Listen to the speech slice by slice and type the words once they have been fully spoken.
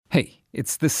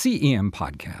It's the CEM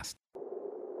Podcast.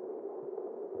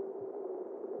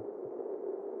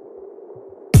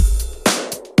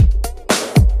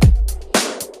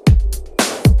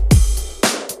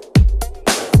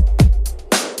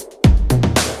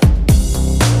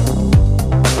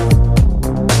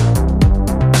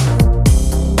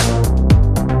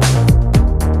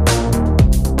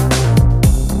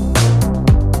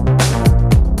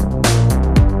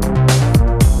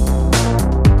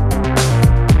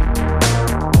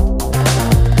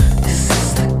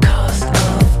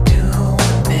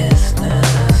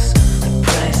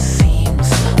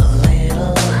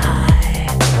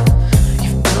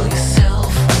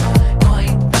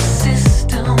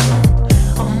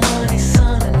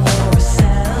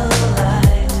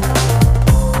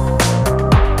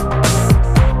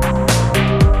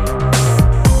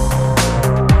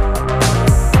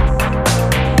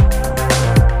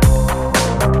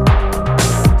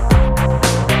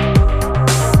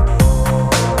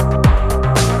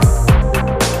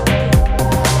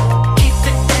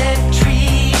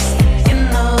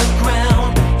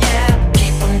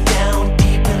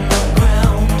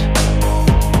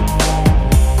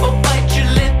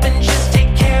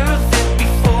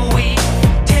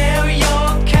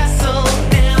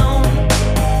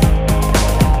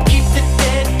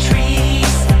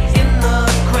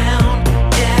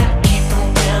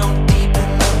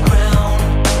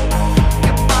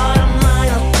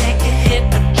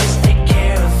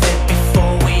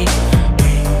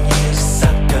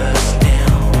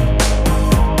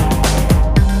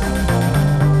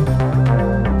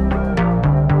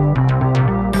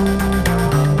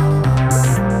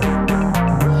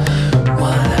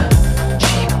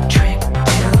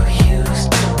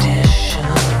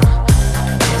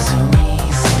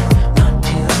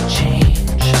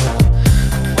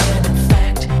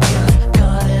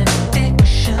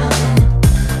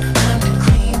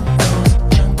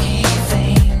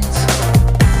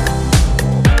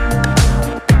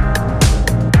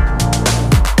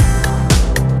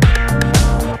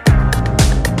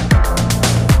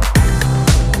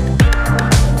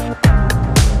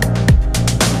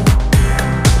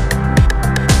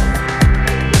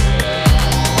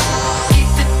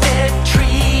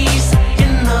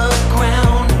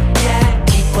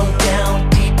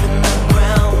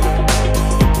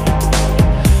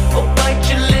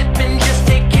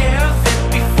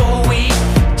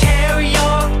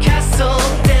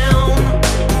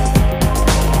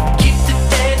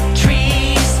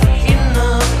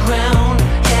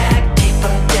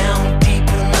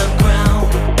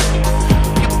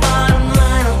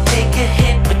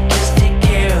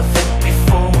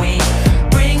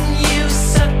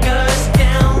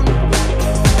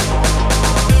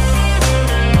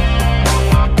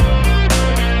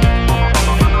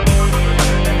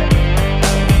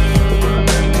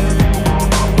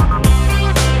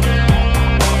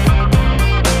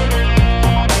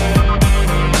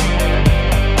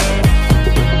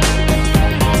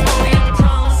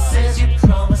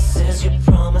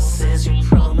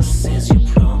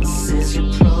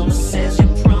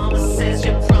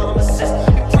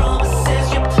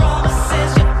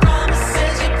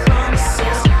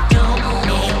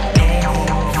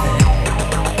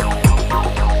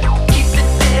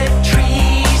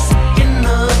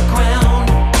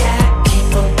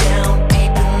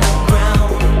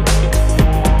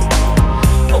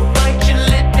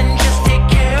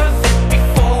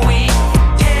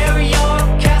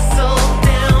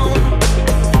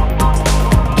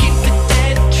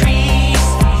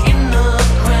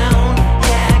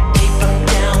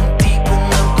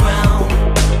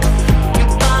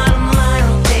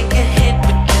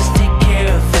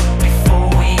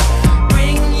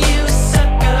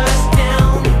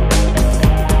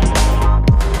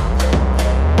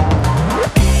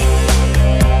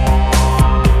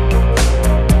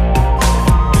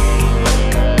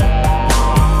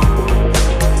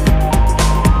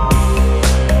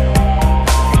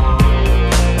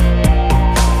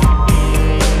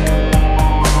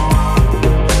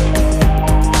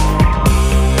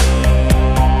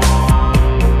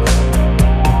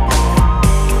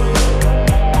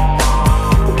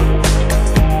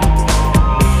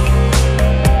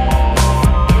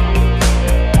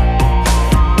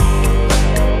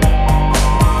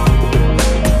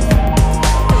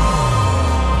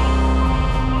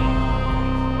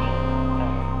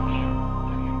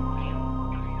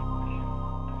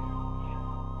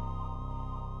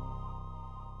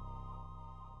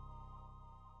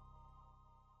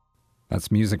 That's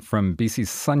music from BC's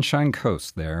Sunshine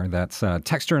Coast there. That's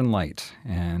Texture and Light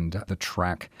and the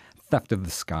track Theft of the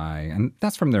Sky. And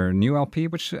that's from their new LP,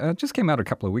 which just came out a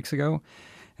couple of weeks ago.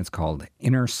 It's called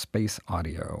Inner Space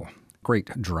Audio.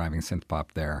 Great driving synth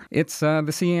pop there. It's the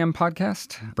CEM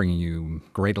podcast, bringing you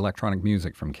great electronic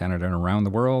music from Canada and around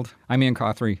the world. I'm Ian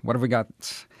Cothry. What have we got?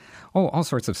 Oh, all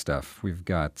sorts of stuff. We've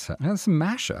got some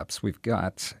mashups. We've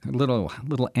got little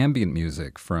ambient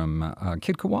music from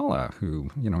Kid Koala,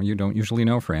 who you don't usually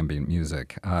know for ambient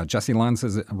music. Jesse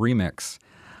Lanza's remix.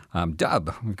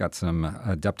 Dub. We've got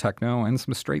some dub techno and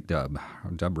some straight dub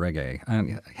reggae,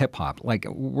 and hip hop. Like,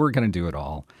 we're going to do it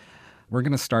all. We're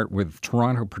going to start with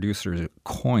Toronto producer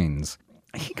Coins.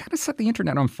 He kind of set the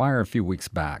internet on fire a few weeks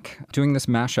back doing this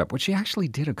mashup, which he actually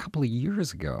did a couple of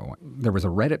years ago. There was a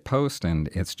Reddit post, and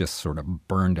it's just sort of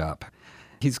burned up.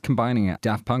 He's combining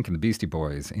Daft Punk and the Beastie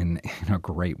Boys in a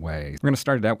great way. We're going to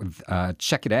start it out with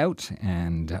Check It Out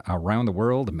and Around the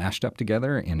World mashed up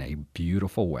together in a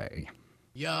beautiful way.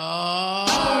 Yo!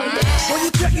 All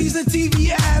you techies and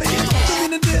TV addicts, don't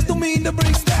mean to diss, don't mean to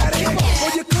bring static.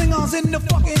 All you Klingons in the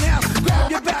fucking house,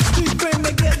 grab your backstreet friend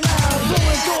and get loud.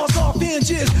 Blowing doors off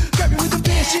hinges, grab you with the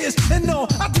pinches. And no,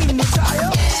 I didn't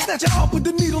retire. Snatch it off with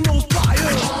the needle nose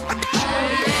pliers.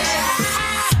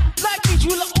 Like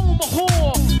visual on my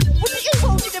whore, with the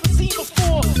earphones you never seen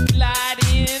before.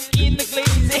 Gliding in the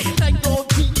glaze, like gold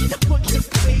beat in the fucking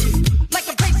place. Like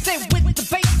a bass with the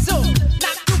bass, so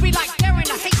not to be like Darren,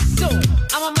 I hate so.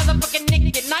 I'm a motherfucking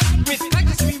nigga at night with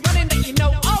practice me running that you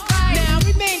know. Alright, now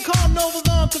remain calm, no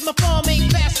alarm, cause my farm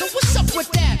ain't fast. So what's up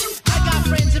with that? I got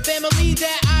friends and family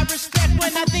that I respect.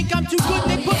 When I think I'm too good,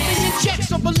 they put me in check.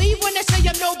 So believe when they say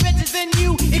I'm no better than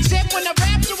you, except when I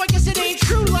rap, so I guess it ain't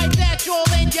true like that, y'all,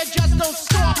 and you just don't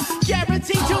stop.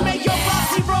 Guaranteed to make your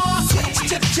body raw.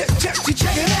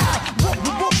 Check it out.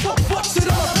 What's it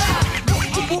all about?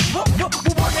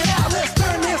 We're working out. Let's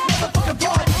turn this motherfucking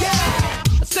party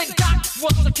out. I said, Doc,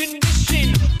 what's the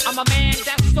condition? I'm a man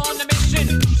that's on a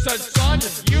mission. Said, son,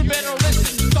 you better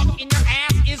listen. Stuck in your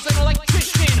ass is an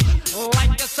electrician.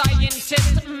 Like a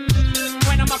scientist,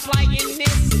 when I'm applying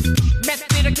this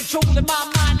method of controlling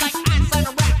my mind, like Einstein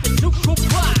or rapping neutral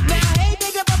plot. Now, hey,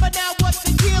 nigga, Bubba, now what's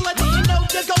the deal? I didn't know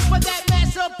to go for that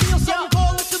mass appeal. Some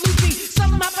call it Saluki,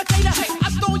 some my potato. Hey, I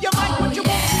stole your mic, but you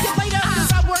won't see it later.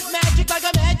 I work magic like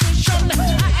a magician.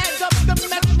 I add up the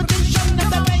mathematician, the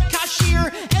bank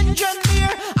cashier,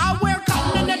 engineer. I wear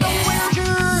cotton and I don't wear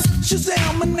gear.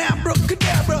 Shazam, and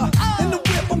abracadabra. In the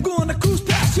whip, I'm gonna cruise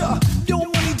past ya. Your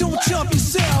money, don't jump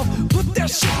yourself. Put that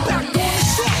shit back on the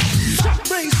shelf. Shot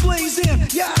rays blazing,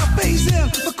 yeah, I phase in.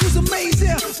 The crew's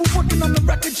amazing. We're working on the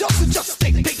record, just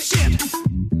stay patient.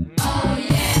 Oh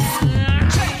yeah.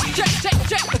 Check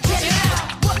it out.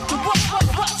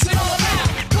 What's it all about?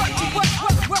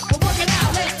 What we're working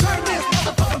out. Let's turn this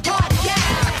motherfucking party out.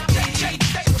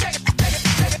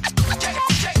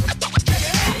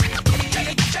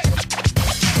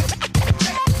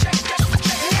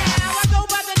 Now I go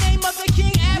by the name of the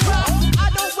King Abra. I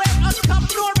don't wear a cup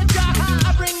nor a jock. I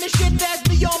bring the shit that's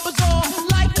beyond bizarre.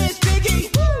 Life is Biggie.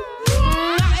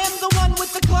 I am the one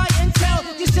with the clientele.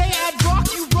 You say I'd rock,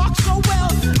 you rock so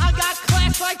well. I got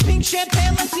class like pink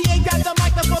champagne. Let's see, ain't got the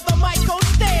mic before the mic goes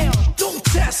stale. Don't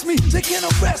test me, they can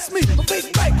arrest me. A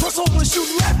fake right, cross over and shoot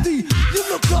lefty. You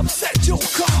look upset, yo,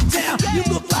 calm down. You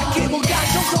look like cable guy,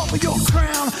 don't call for your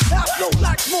crown. I flow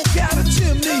like smoke out a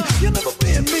chimney. You never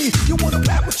been me. You wanna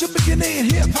rap with your beginning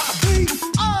hip hop beat?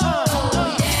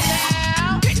 Oh,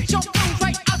 yeah. Get your phone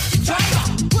right out the dryer.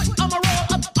 Put on my roll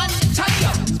up on the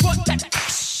tire. Sport that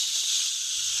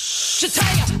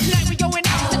tire. Now we going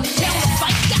out to the town of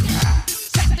fire.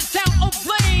 Set the town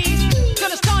ablaze.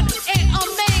 Gonna stun and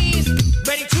amaze.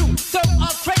 Ready to throw a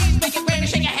craze. Make it ready,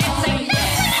 shake your head, say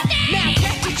now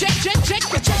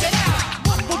check it out.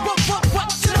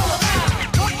 What's it all about?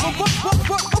 Work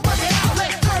it out.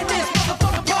 Let's turn this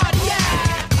motherfucking party out.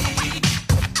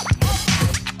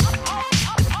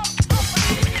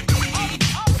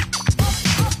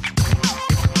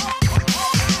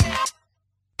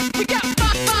 We got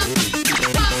five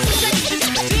sections,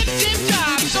 tip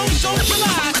job, so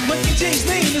socialized. But the J's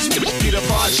name is Peter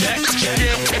Project.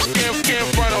 Can't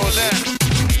front on that.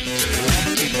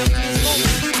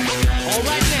 All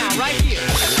right now, right here.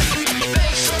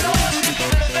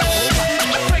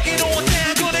 Break it on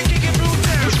down, gonna kick it through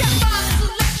town. We got five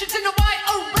selections in a wide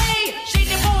array.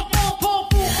 Shady more, pour,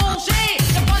 on shade.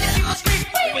 The party people scream,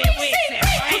 wait.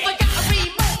 Cause I gotta be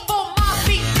more for my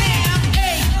beat now.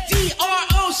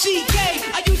 A-D-R-O-C-K.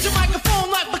 I use a microphone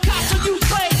like Picasso used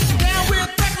clay. Down with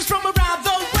breakfast from around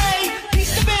the way.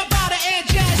 He's the man, Bada and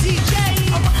Jazzy J.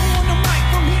 I'm on the mic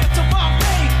from here to Boston.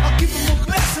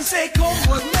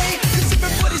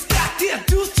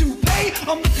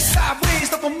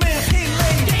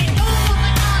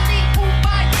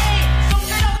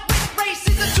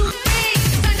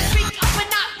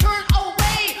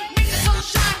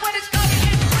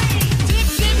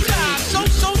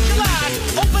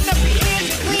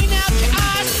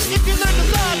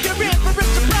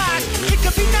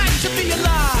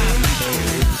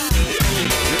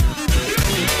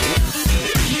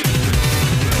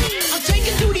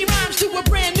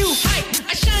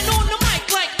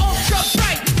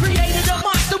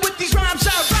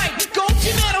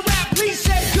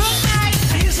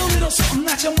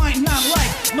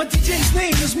 like. My DJ's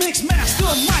name is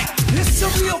Mixmaster Mike. It's a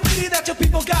real pity that your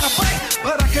people gotta fight,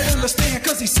 but I can understand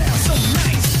cause he sounds so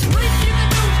nice. Breaking the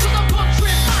news 'cause I'm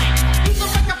country Mike. Use the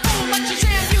microphone like your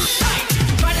jam you tight.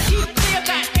 Try to keep clear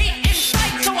that hate and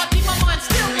fight, so I keep my mind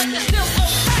still like it's still so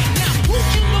tight. Now, who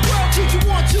in the world do you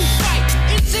want to fight?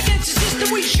 It's against the system,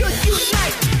 we should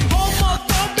unite. All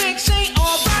motherfuckers ain't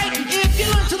alright. If you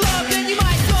learn to love, then you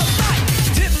might love right.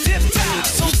 Dip, dip, dive,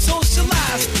 so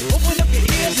socialize. Open up your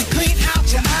ears and clean out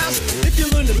your eyes. If you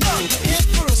learn to love, in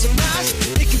for a surprise.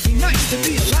 It can be nice to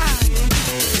be alive.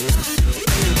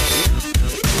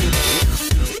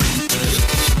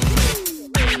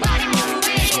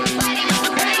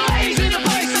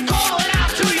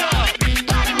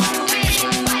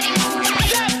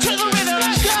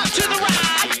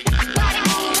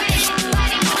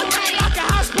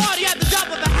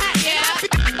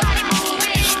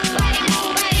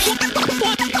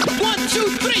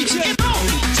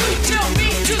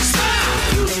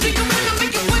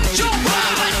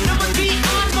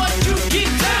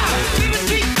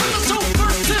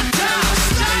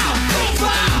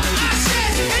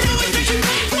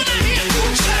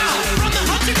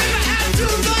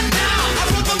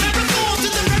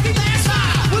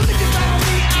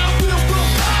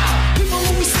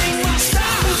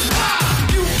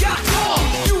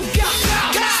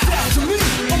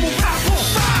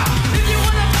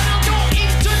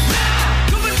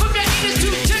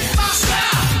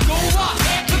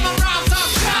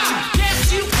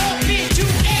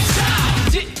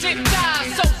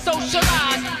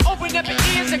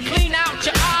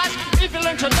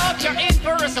 To love, you're in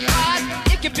for a surprise.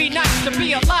 It can be nice to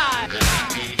be alive.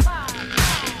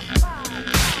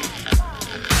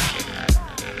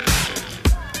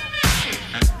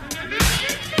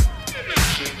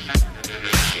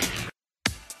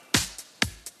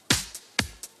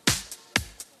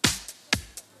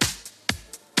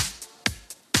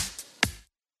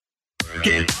 Work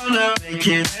it harder, make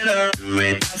it better, do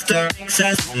it faster, makes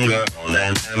us stronger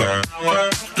than ever. Hour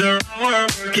after hour,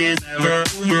 work it never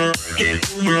over. Work it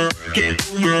over, work it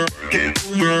over, work it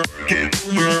over, work it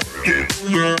over, work it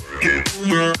over, work it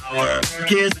over. Hour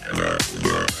work is never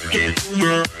over. Work it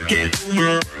over, work it over,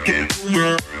 work it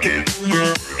over, work it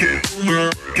over, work it over,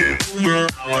 work it over.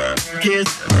 Hour work is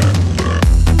never over.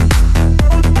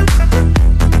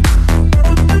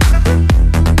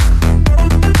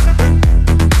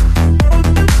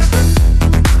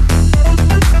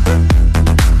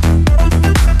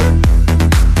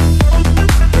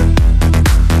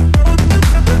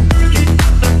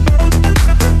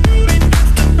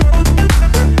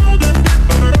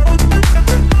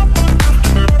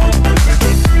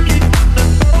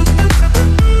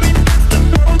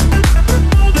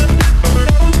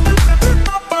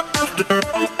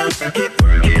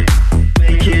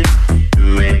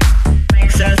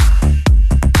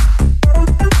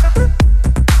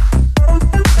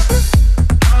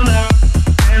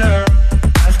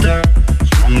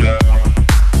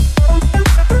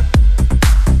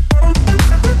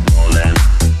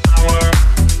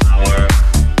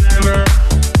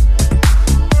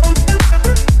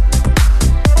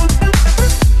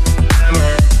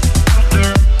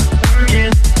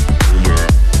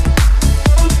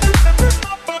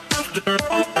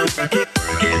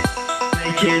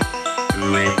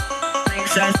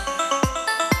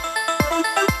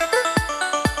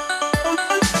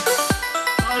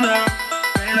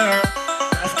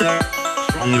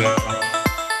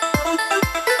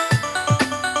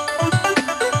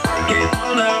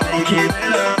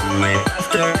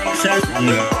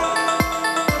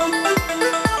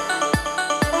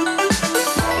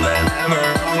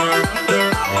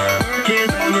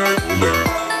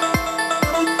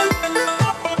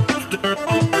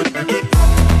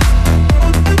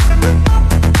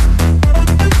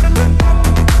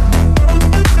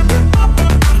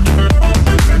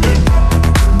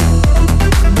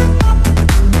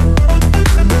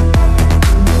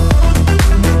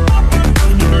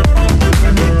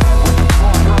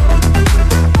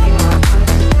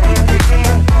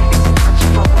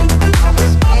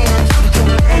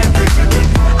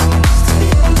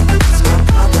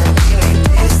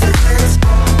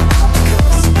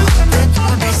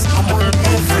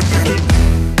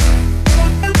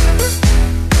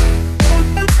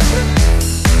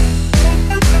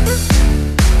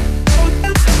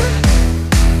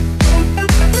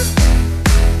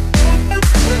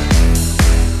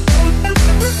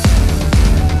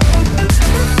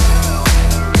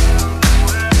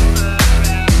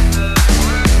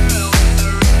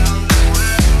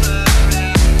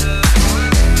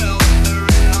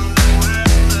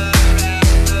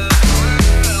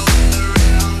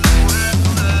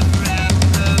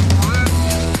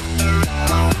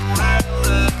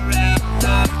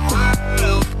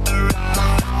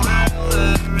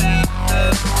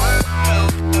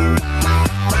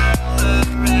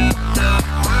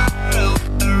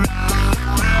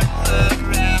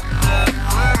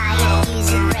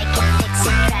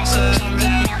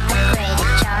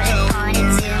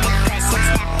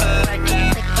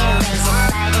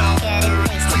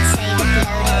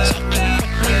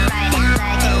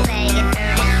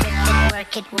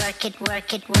 work it,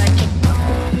 work it, work it.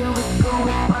 Feel it, go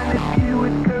it, find it, view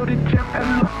it, go to jump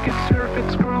and look it, surf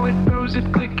it, scroll it, pose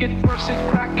it, click it, parse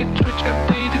it, crack it, switch,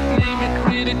 update it, name it,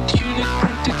 read it, tune it,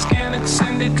 print it, scan it,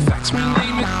 send it, fax,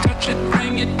 rename it, touch it,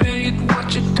 bring it, pay it,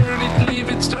 watch it, turn it, leave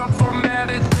it, start, format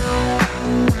it.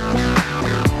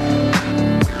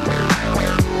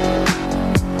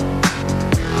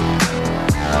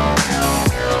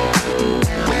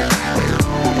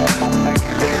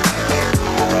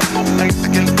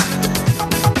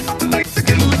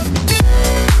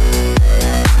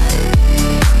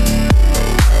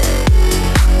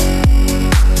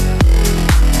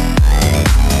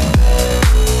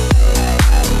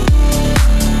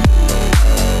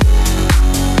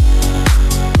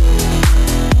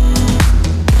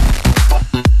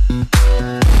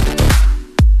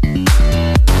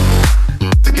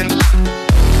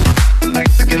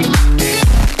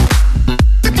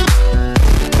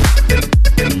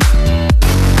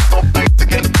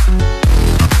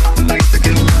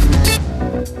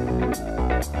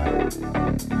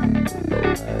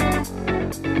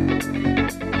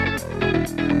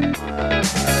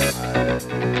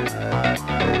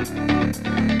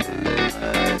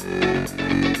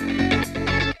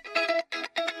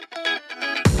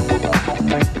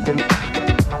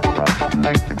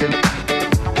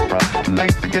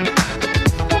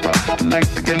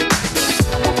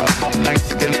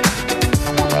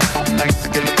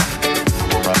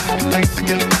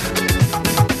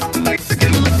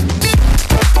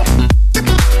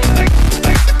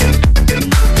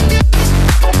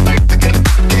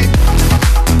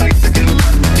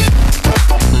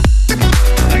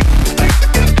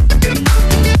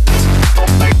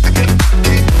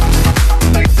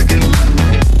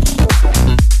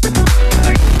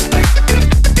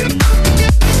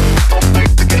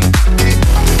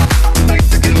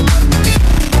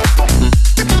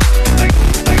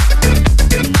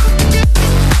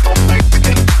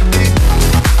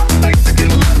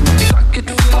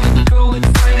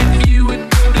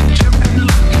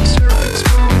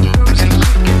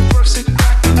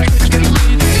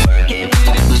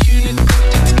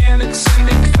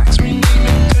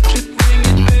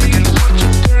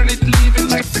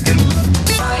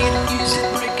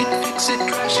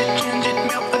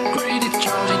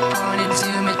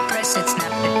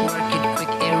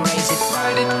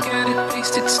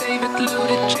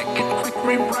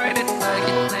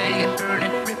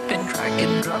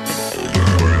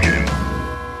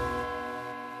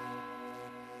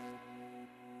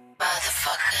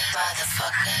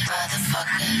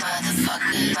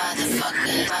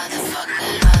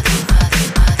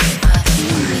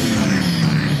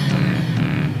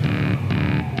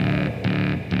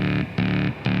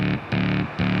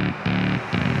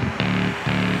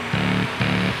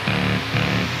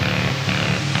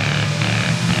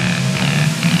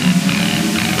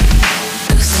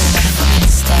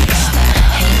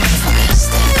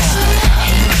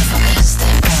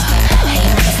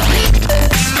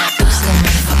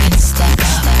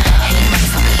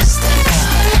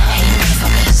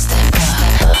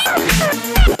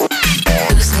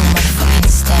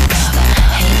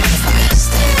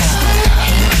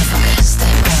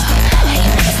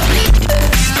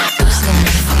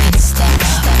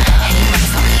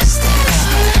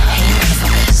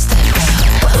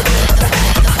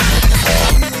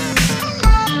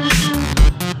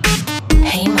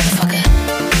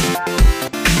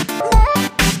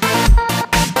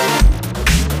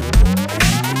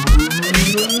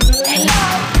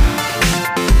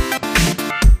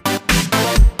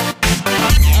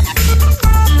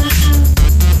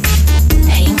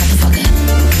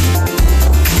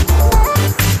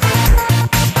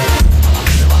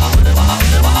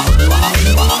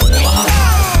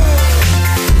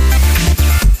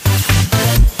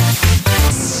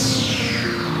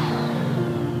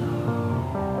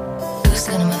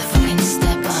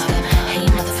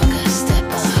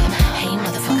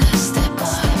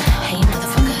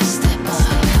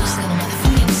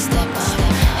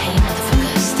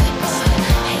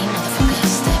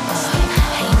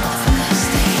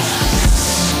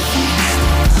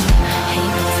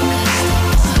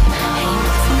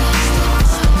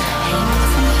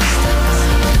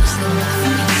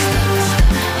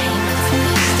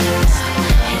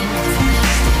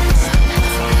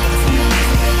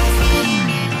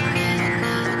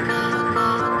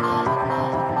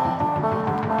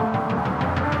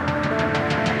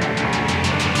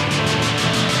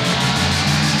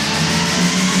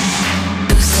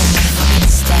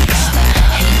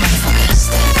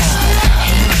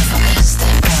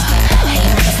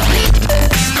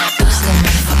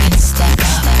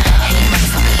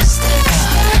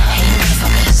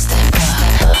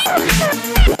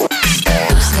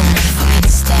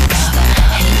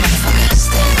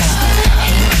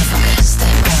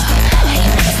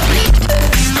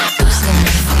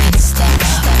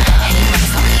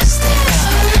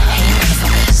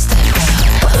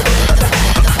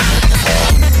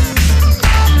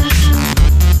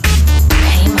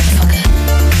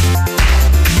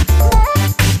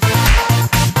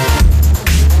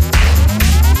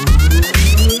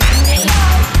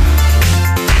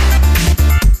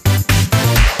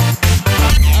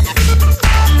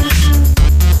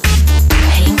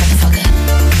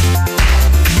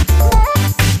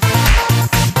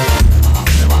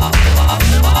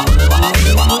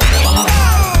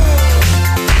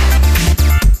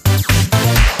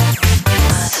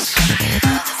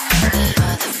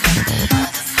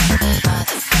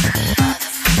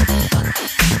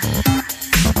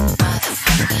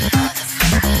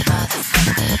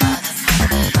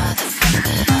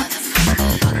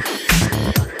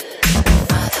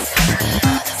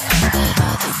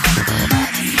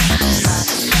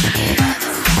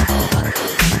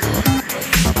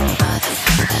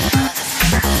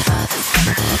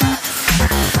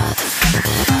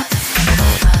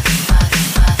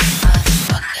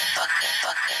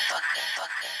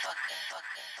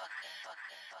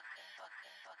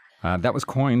 That was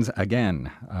Coins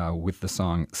again with the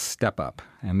song Step Up.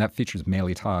 And that features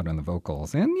Maylee Todd on the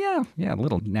vocals. And yeah, a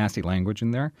little nasty language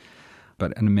in there,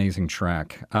 but an amazing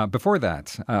track. Before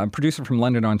that, a producer from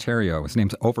London, Ontario. His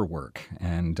name's Overwork.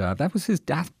 And that was his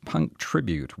Daft Punk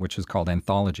tribute, which is called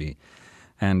Anthology.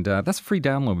 And that's a free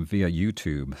download via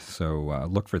YouTube. So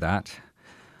look for that.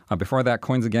 Before that,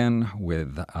 Coins again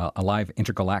with Alive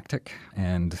Intergalactic,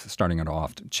 and starting it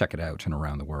off, check it out and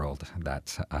Around the World,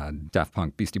 that Daft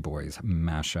Punk Beastie Boys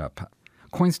mashup.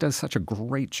 Coins does such a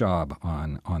great job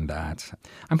on that.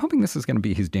 I'm hoping this is going to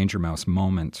be his Danger Mouse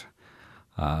moment.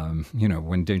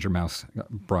 When Danger Mouse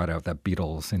brought out that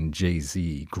Beatles and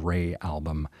Jay-Z Grey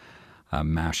album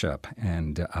mashup,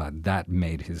 and that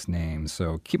made his name.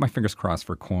 So keep my fingers crossed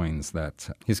for Coins that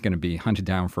he's going to be hunted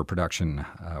down for production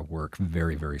work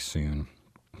very, very soon.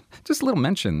 Just a little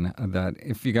mention that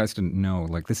if you guys didn't know,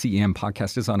 like the CEM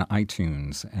podcast is on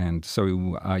iTunes, and so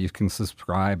you can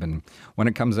subscribe, and when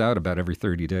it comes out about every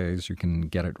 30 days, you can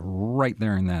get it right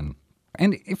there and then.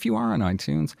 And if you are on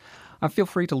iTunes, feel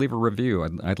free to leave a review.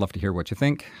 I'd love to hear what you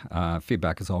think.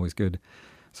 Feedback is always good,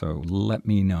 so let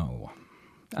me know.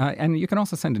 And you can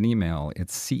also send an email.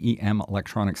 It's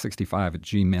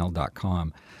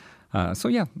cemelectronic65@gmail.com.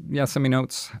 Send me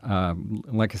notes.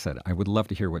 Like I said, I would love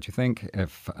to hear what you think.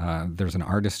 If there's an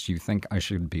artist you think I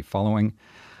should be following,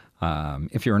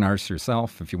 if you're an artist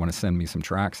yourself, if you want to send me some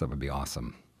tracks, that would be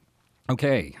awesome.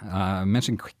 Okay, I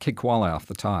mentioned Kid Koala off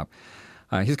the top.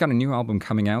 He's got a new album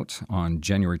coming out on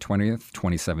January 20th,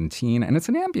 2017, and it's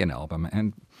an ambient album.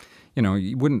 And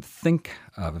you wouldn't think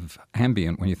of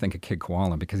ambient when you think of Kid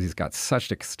Koala because he's got such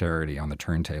dexterity on the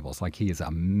turntables. Like, he is an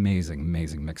amazing,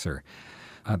 amazing mixer.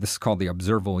 This is called The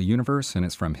Observable Universe, and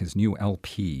it's from his new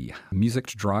LP, Music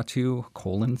to Draw To,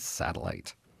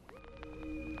 Satellite.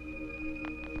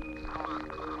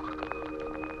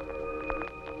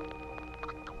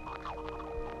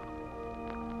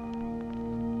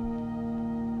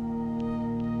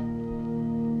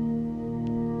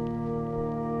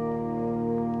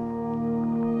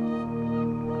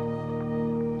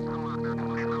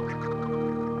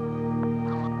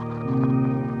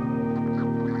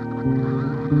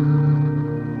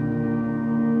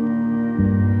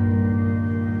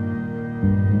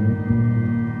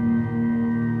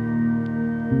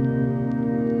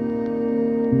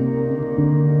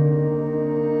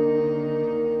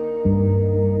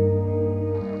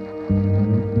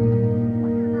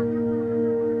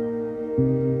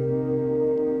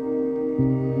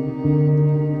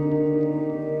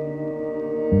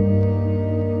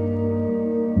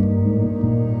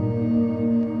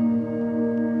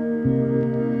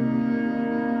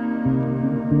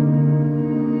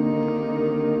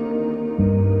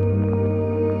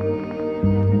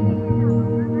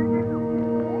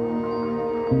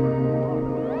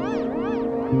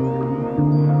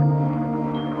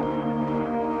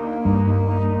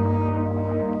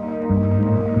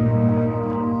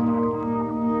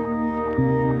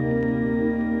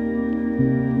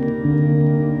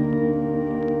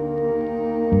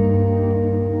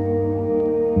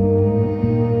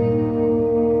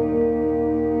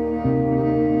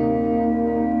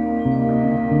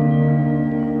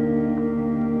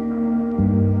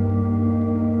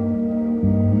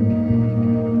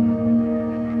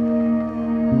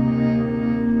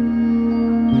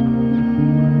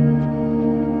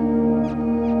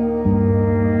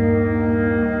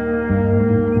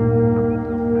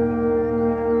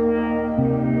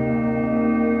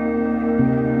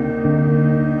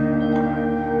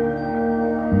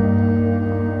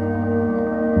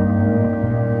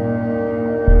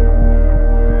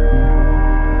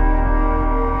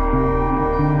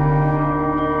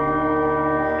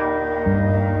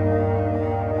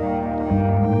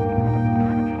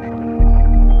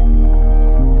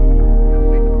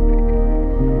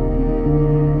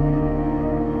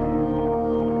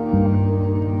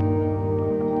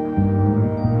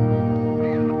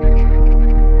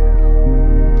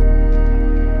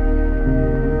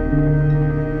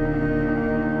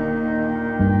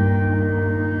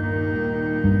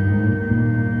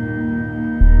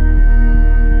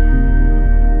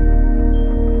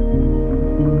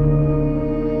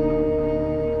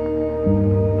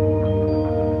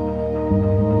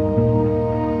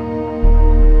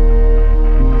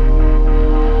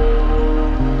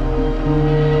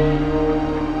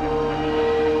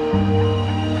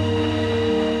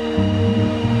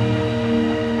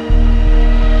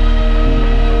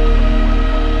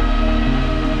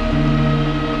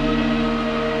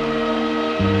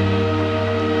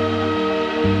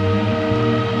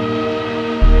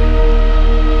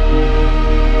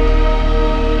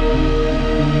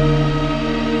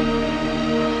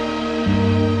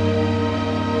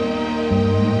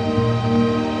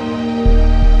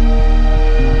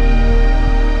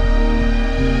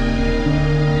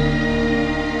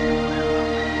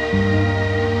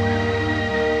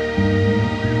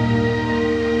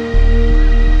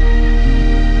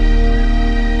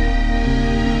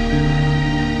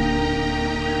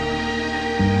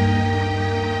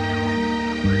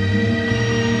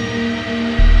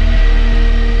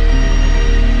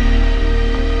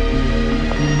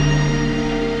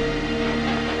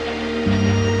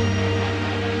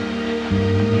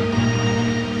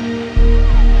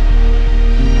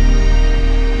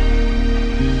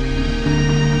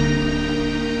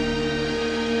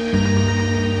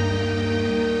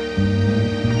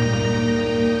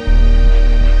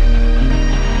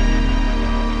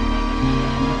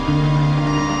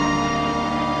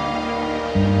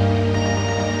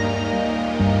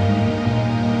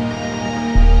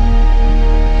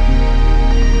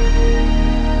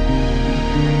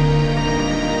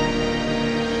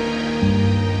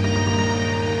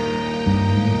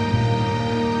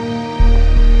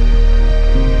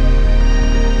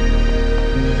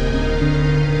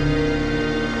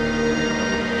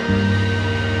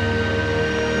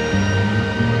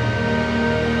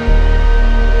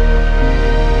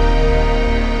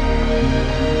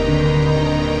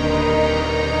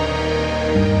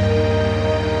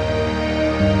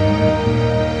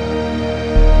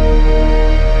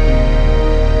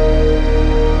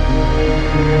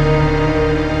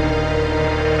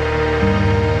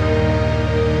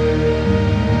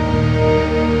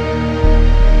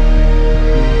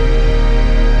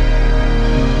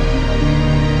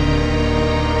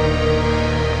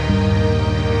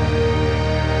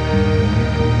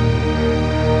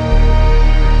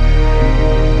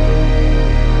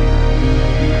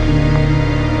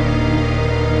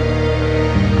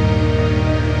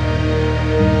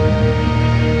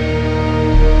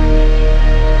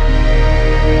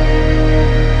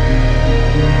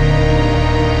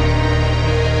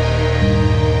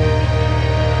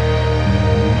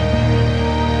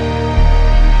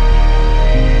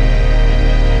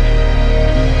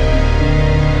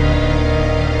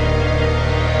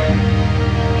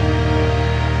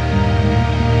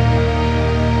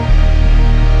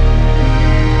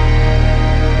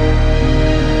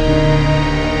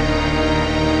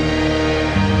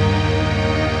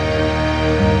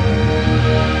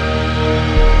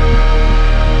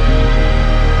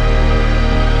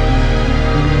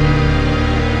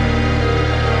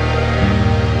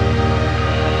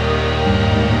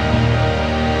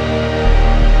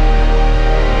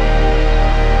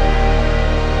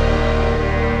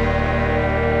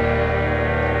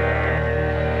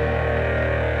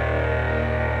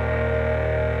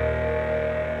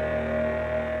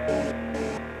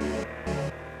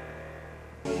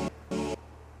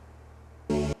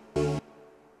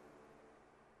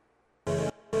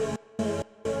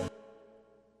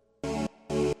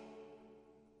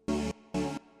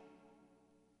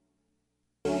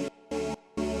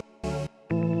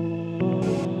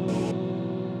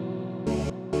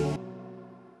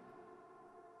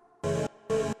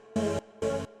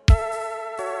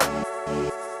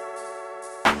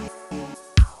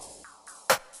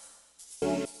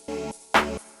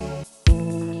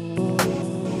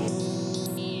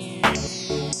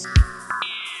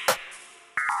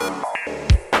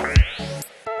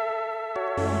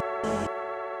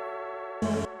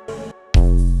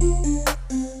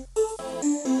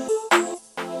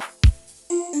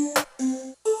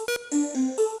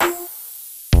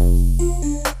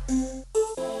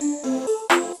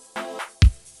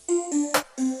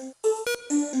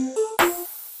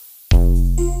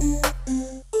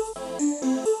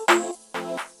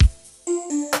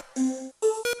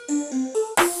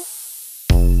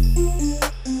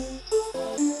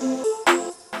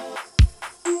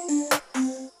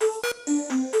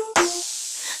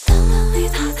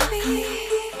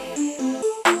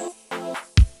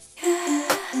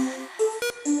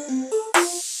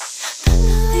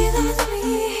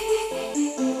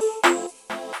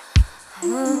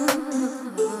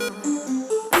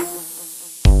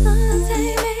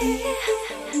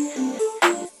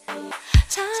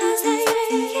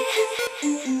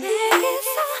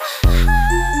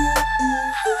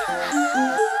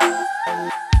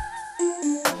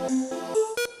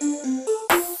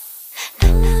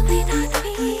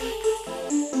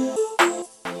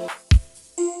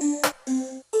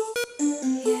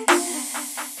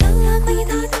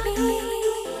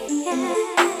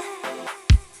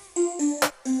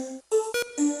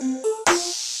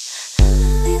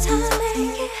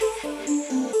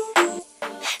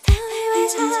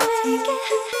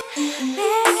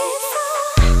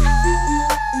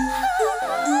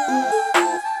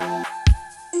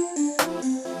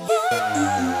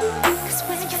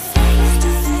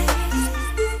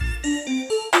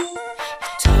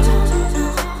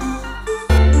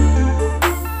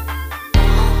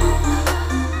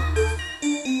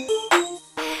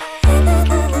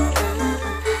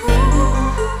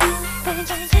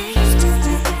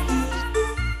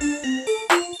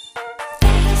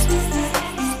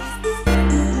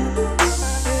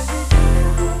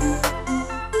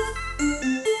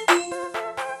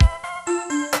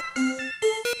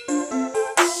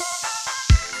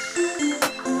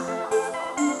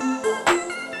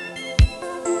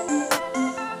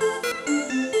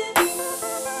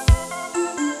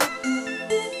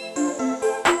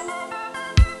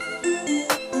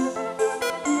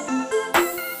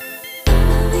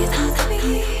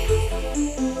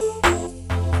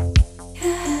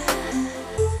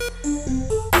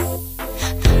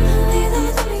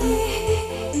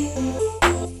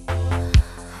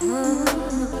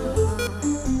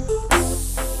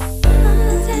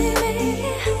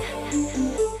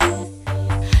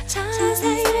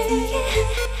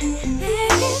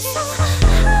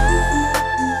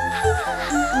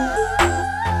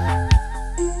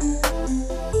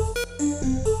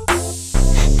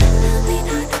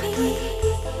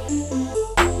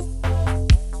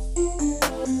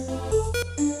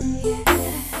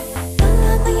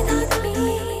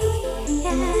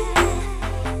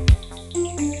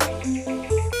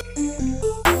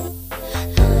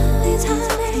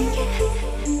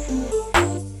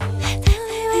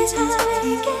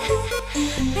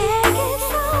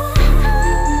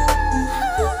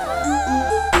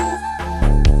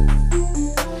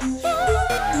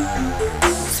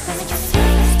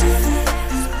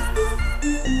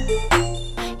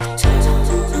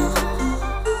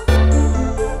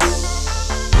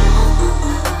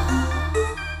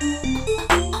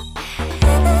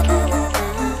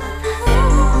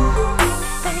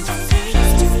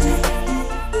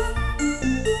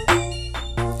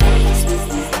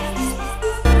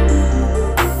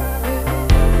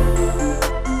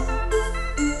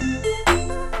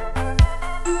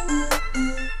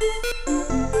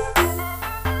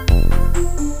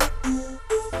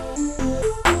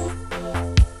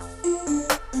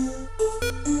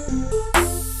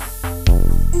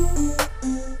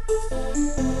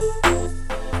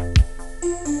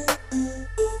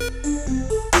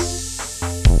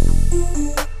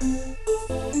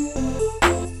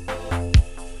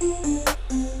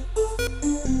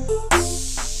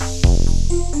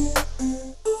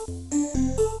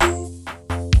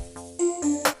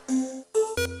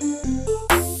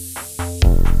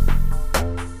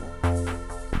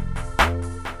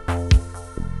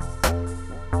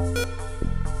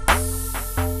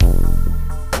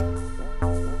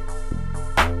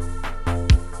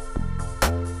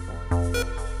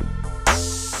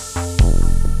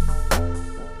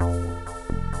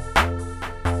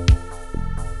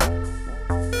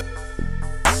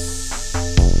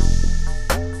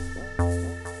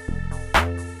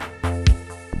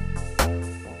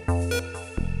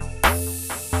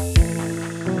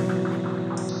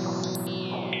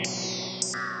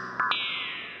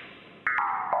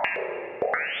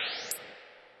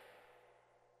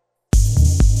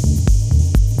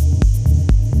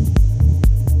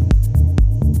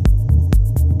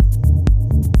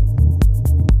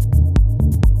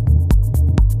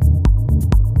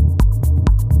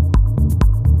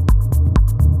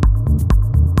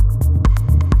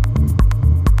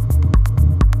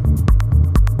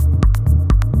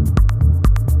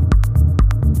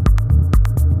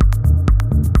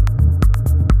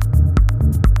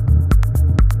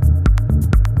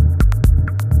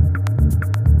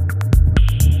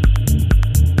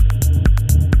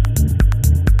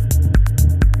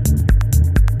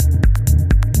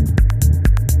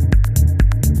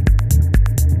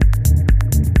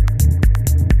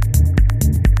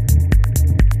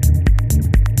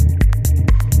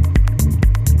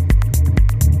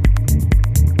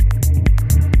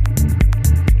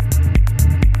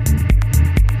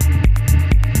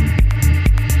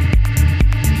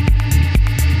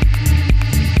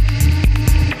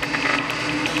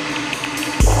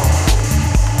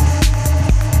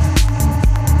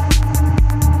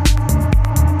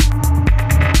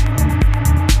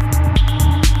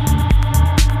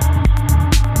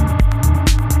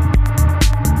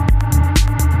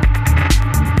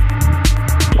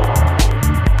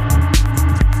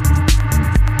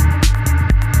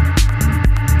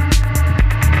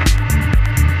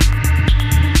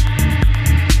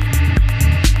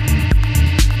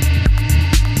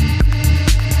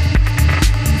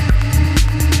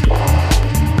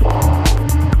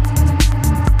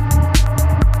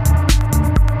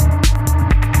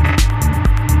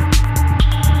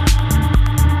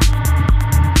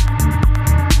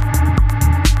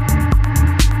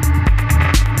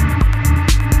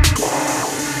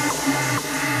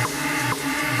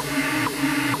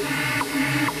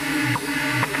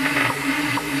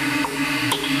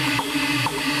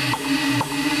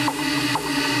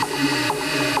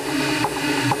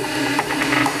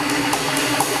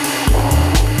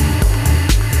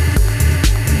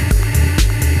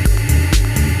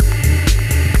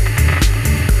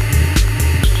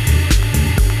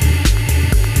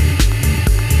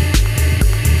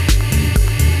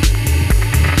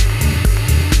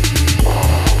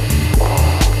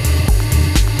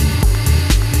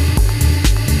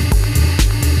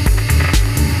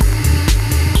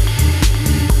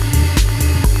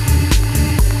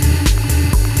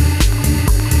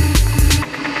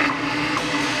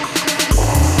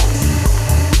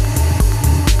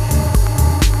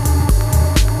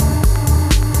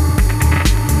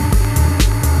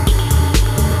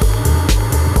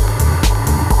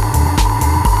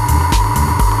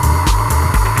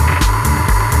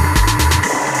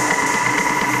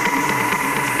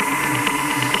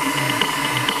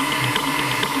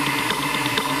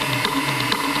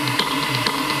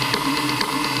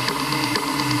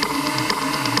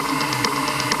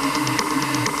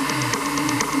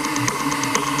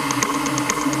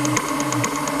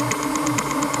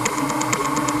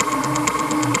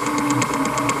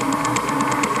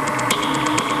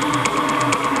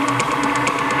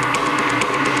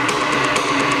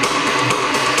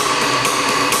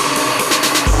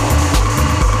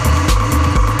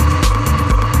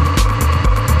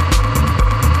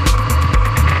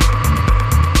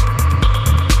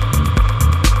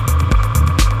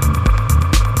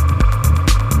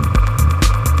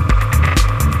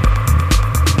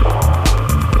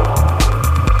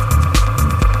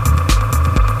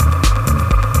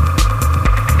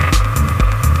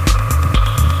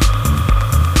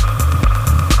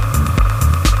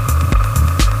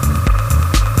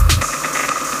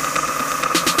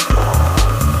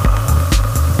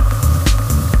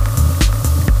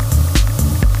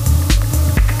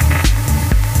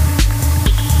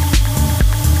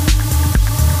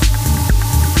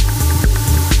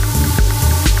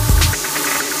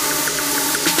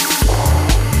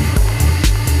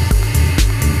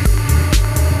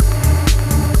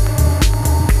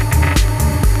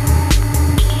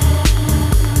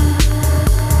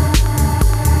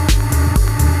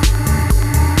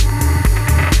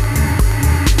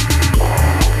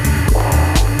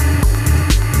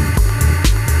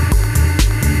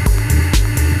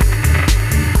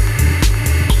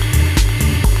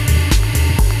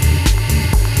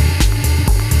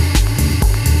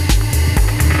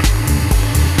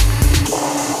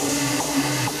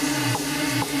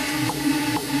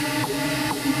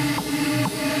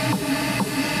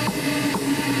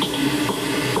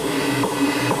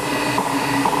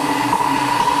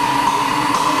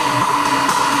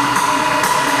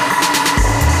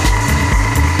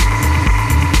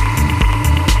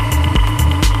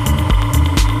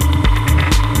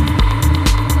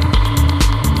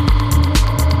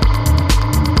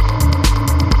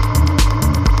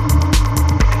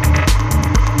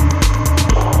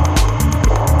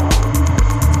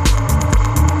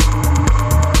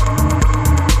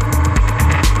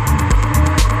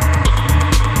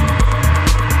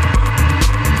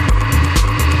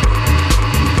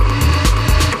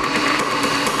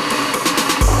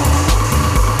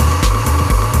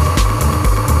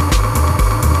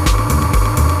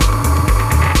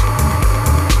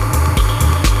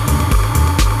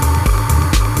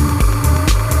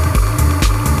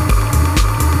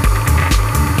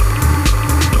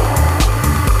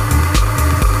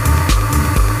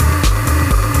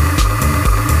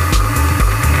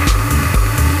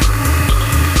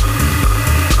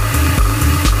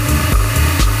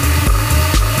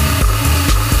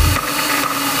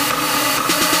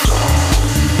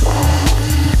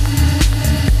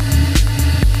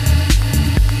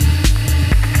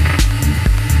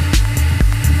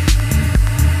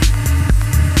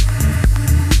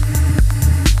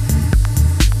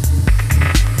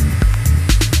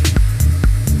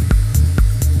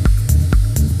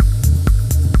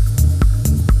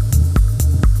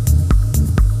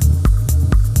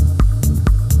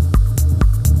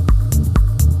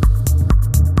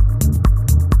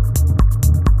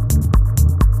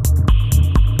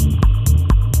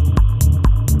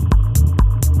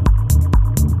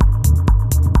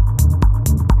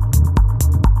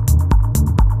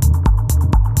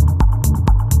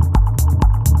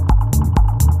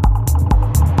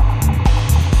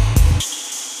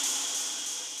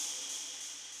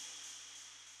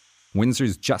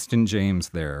 Windsor's Justin James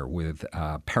there with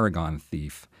Paragon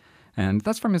Thief. And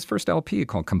that's from his first LP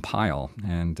called Compile,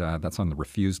 and that's on the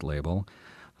Refused label.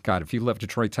 God, if you love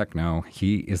Detroit techno,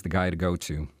 he is the guy to go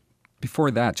to.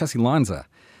 Before that, Jesse Lanza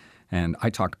and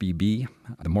I Talk BB,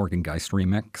 the Morgan Geist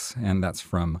remix, and that's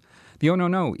from the Oh No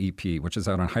No EP, which is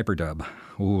out on Hyperdub.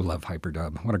 Ooh, love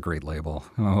Hyperdub. What a great label.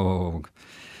 Oh,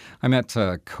 I met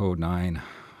Code 9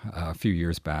 a few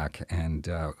years back, and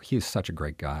he is such a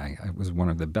great guy. It was one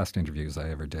of the best interviews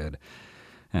I ever did.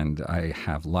 And I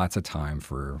have lots of time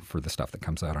for the stuff that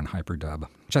comes out on Hyperdub.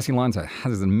 Jessie Lanza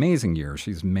has an amazing year.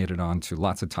 She's made it on to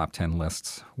lots of top 10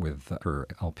 lists with her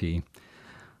LP.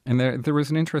 And there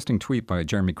was an interesting tweet by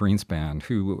Jeremy Greenspan,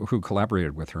 who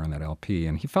collaborated with her on that LP,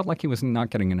 and he felt like he was not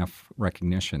getting enough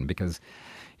recognition because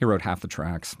he wrote half the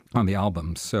tracks on the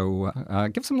album. So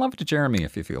give some love to Jeremy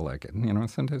if you feel like it. You know,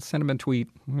 send him a tweet.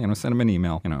 You know, send him an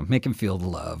email. You know, make him feel the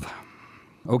love.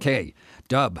 Okay,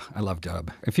 dub. I love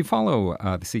dub. If you follow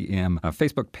the CEM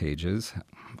Facebook pages,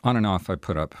 on and off I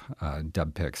put up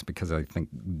dub pics because I think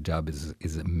dub is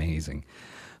amazing.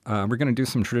 We're going to do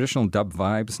some traditional dub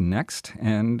vibes next,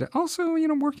 and also, you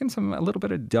know, work in a little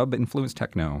bit of dub-influenced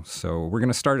techno. So we're going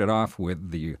to start it off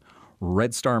with the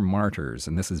Red Star Martyrs,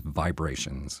 and this is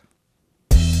Vibrations.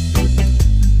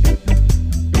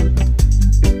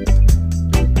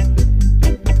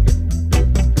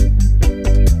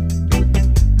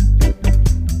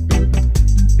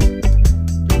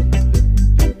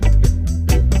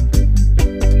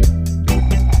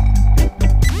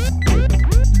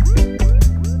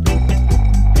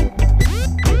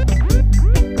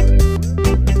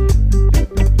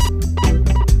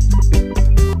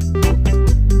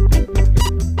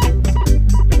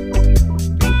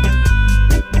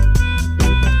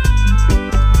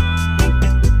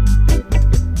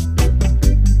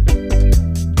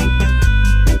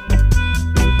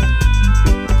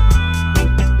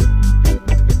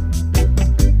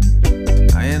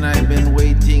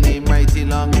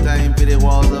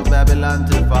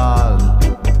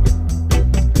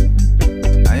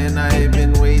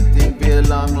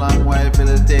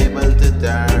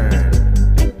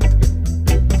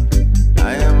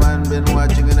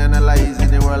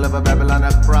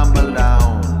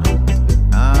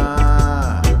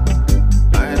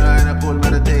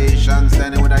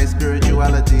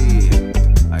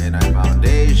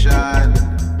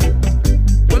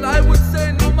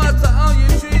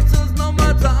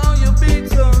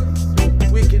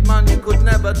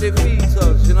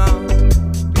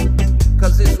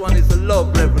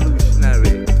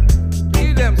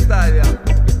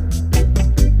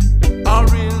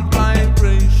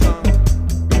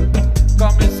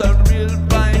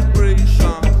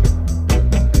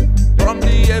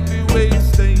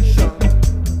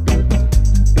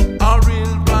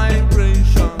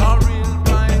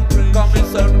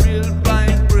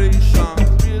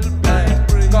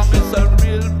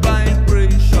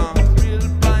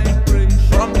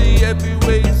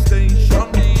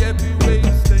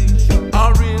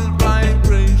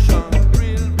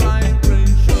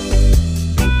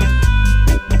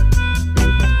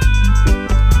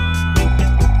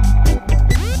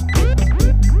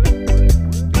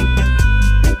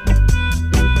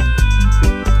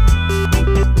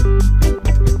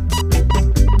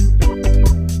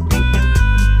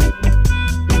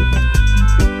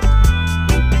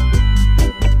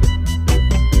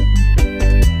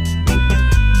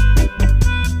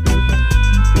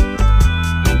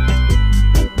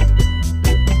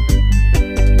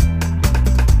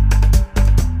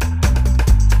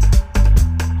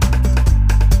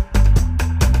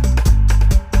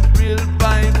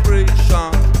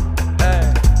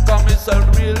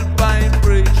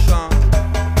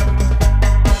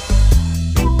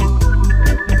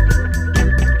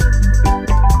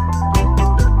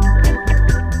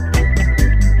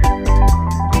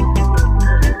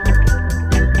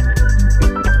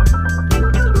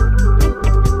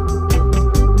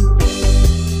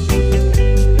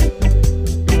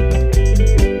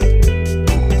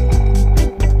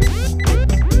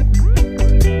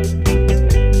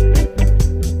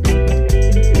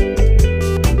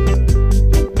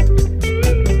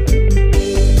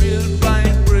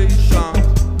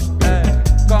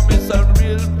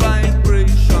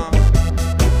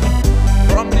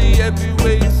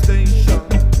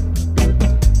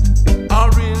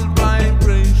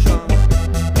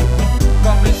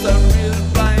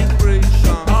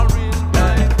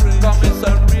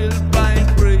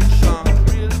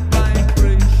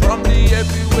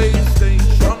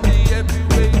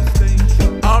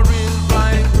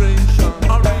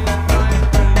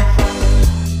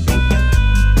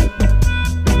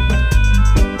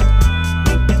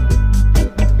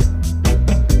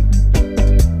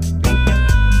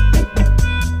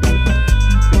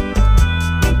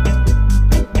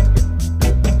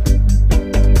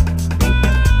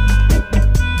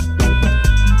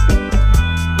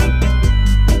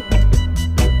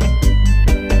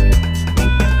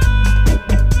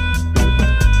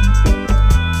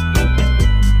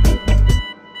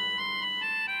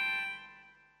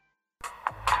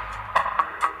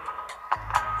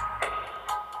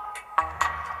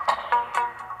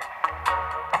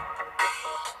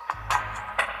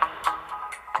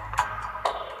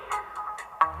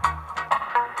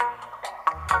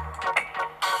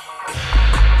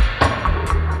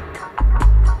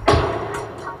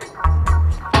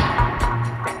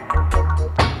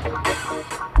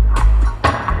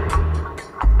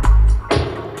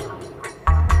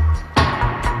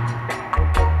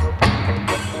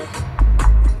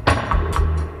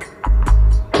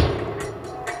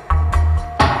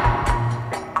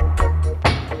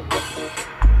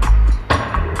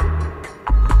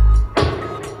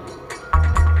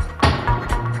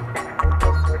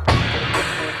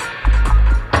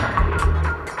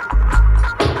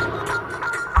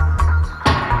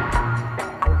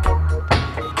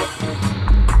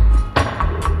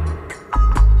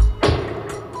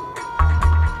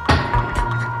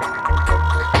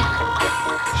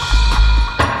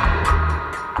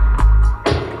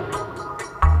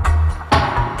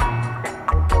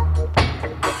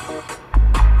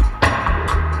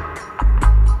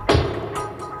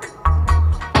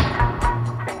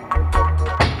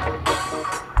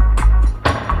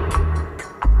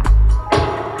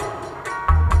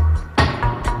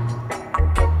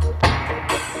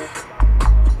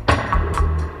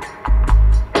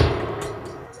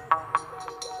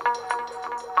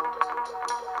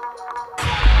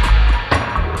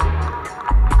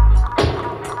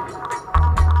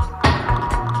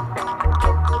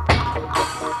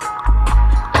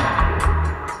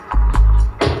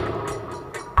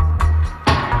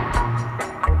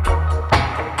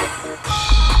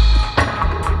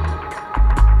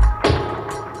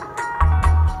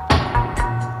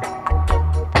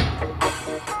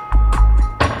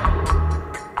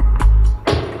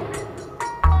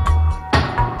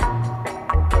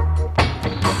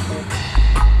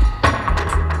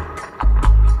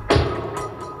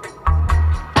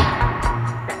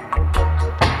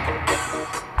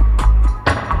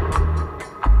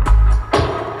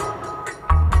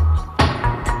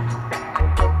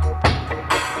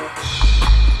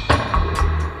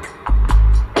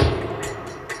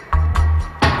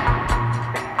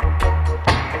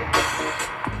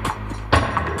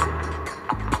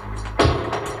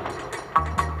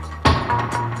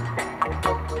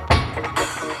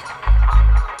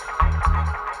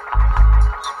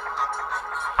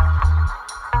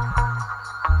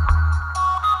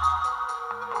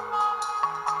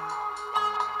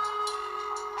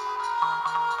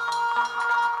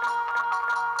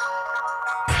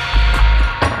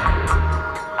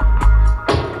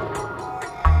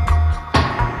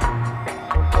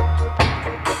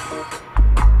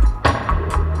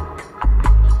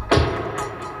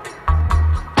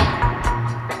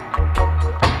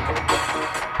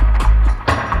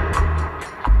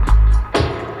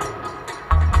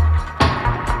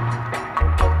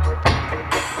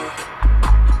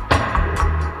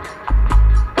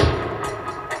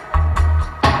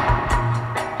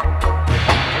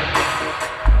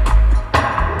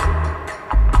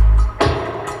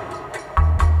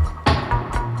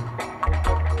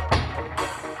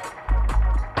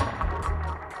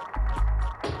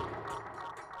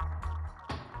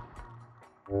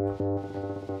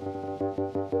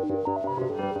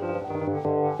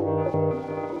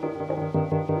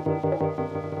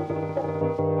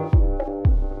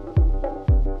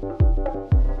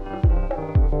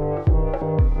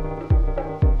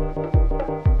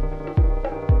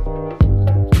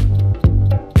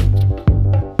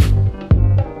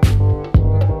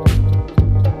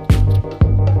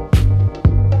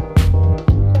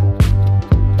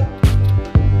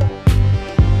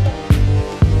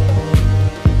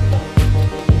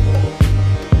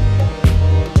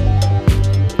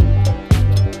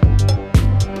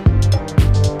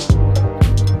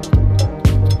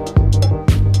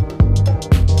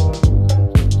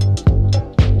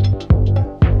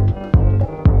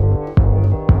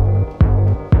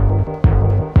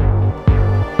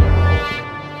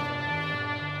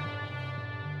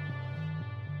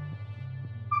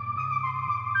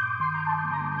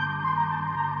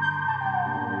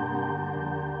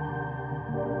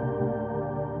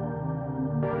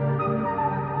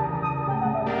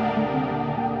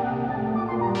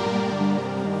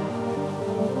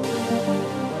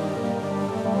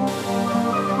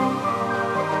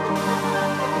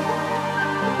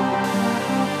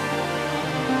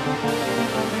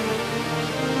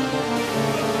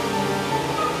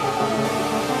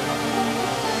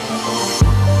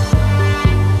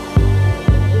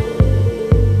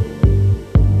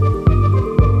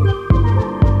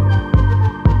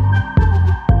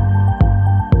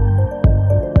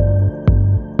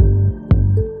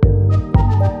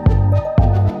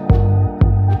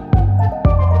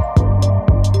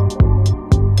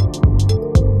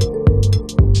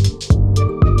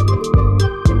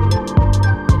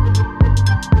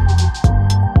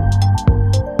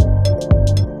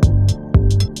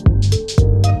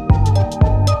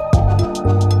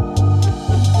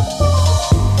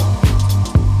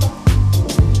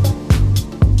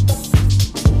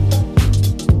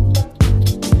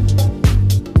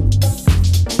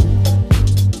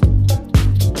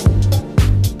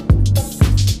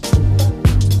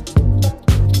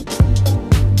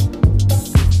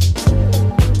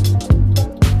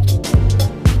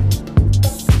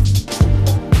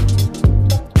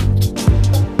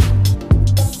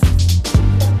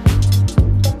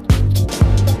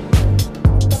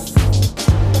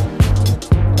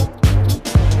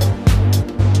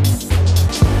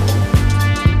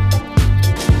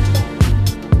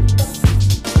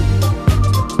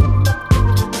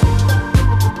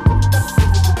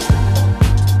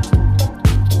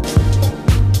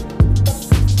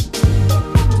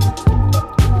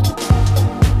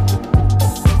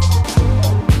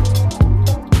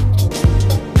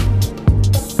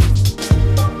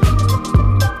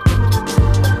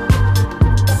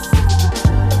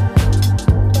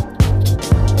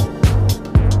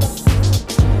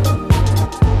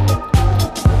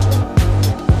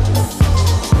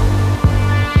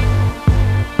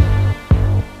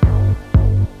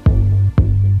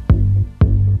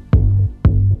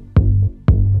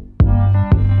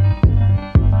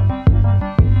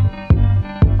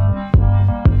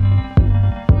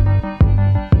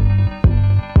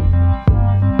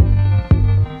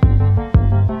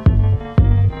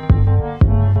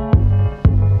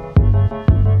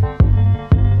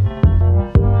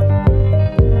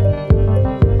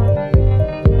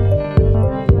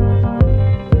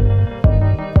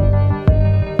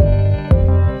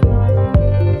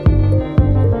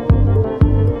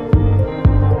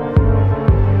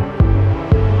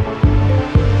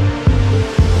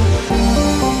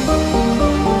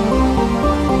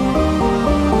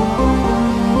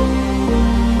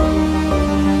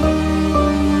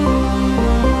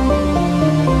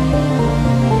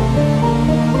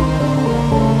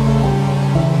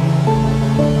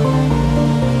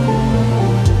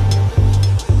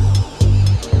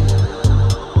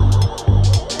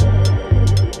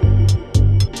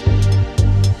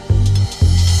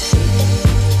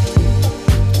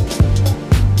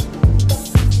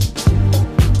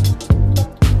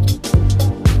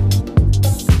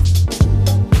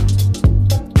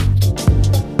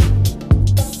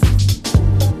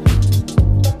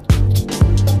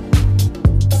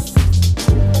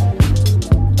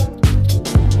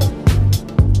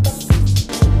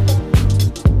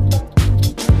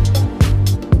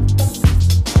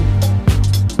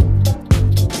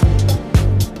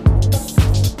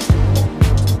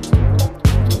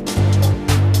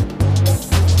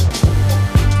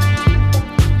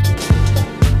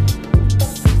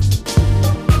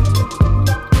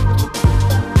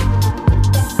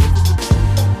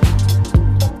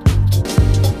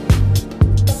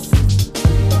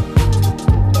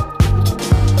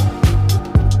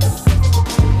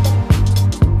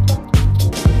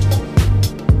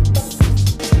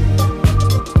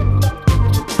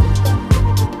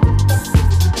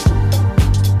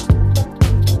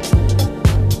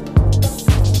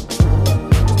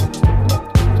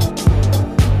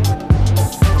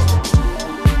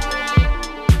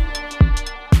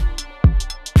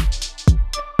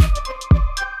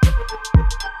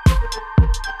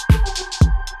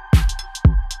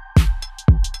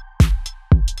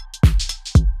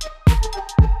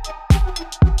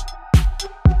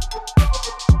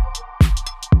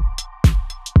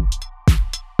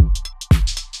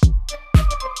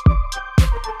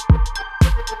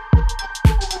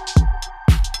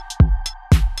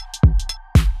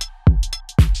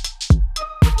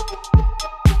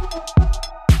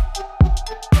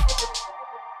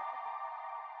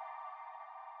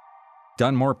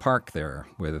 Dunmore Park there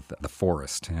with The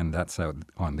Forest, and that's out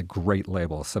on the great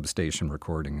label Substation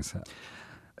Recordings.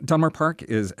 Dunmore Park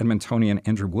is Edmontonian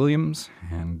Andrew Williams,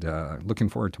 and looking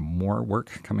forward to more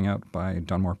work coming out by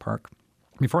Dunmore Park.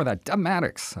 Before that, Dub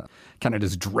Maddox,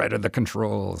 Canada's Dread of the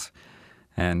Controls,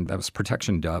 and that was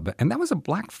Protection Dub, and that was a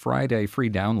Black Friday free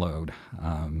download.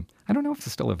 I don't know if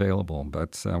it's still available,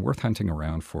 but worth hunting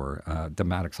around for. Dub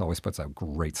Maddox always puts out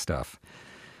great stuff.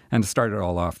 And to start it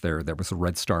all off there was the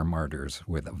Red Star Martyrs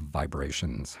with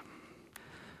Vibrations.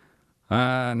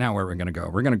 Now where are we going to go?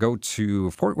 We're going to go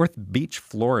to Fort Worth Beach,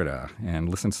 Florida, and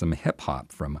listen to some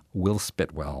hip-hop from Will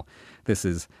Spitwell. This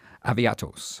is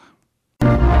Aviatos.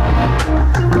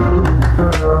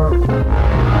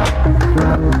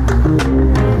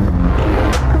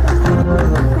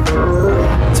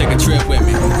 Take a trip with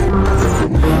me.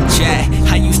 Chat,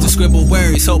 I used to scribble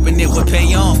words, hoping it would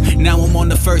pay off. Now I'm on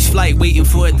the first flight, waiting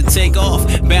for it to take off.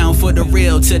 Bound for the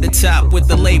real, to the top with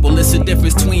the label. It's a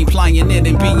difference between plying it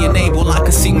and being able. I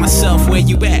can see myself where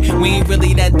you at, we ain't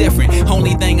really that different.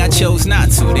 Only thing I chose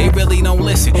not to, they really don't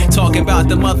listen. Talking about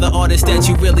them other artists that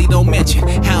you really don't mention.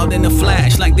 Howled in the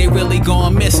flash like they really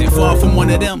gone missing. Far from one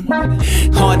of them.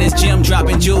 Hard as Jim,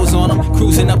 dropping jewels on them.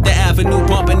 Cruising up the avenue,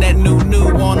 bumping that new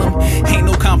on them. Ain't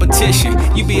no competition,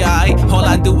 you be alright. All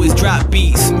I do is drop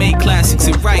beats, make classics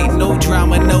and write. No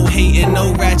drama, no hating,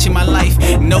 no ratchet in my life.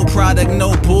 No product,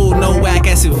 no bull, no whack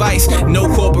ass advice. No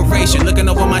corporation looking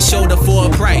over my shoulder for a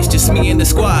price. Just me and the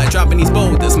squad dropping these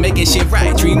boulders, making shit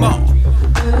right. Dream on.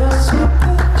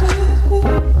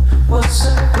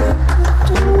 What's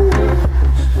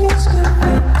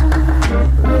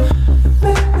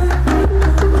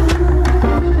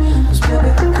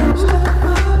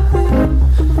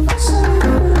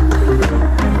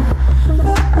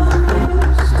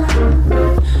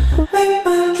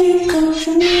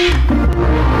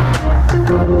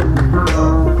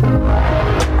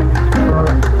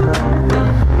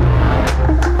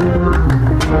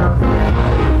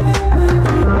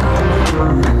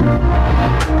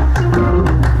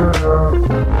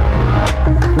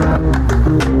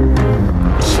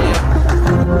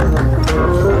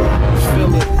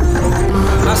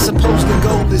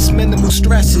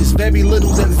very little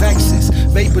that vexes.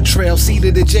 Vapor trail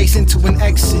seated adjacent to an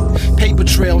exit. Paper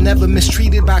trail never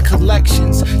mistreated by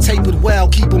collections. Tapered well,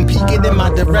 keep them peeking in my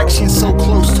direction. So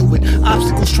close to it.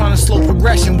 Obstacles trying to slow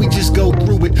progression, we just go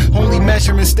through it. Only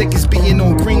measuring stick is being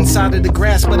on green side of the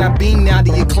grass. But I beam out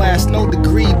of your class, no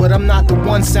degree. But I'm not the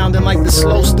one sounding like the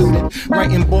slow student.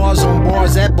 Writing bars on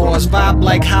bars at bars. Vibe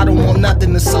like I don't want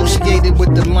nothing associated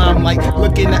with the limelight.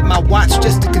 Looking at my watch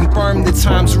just to confirm the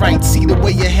time's right. See the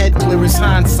way your head clear is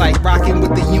hindsight. Rocking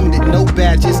with the unit, no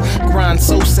badges. Grind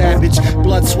so savage.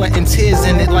 Blood, sweat, and tears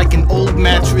in it like an old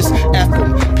mattress.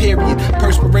 F-em, period.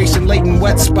 Perspiration laden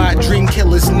wet spot. Dream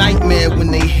killer's nightmare when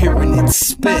they hearing it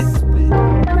spit.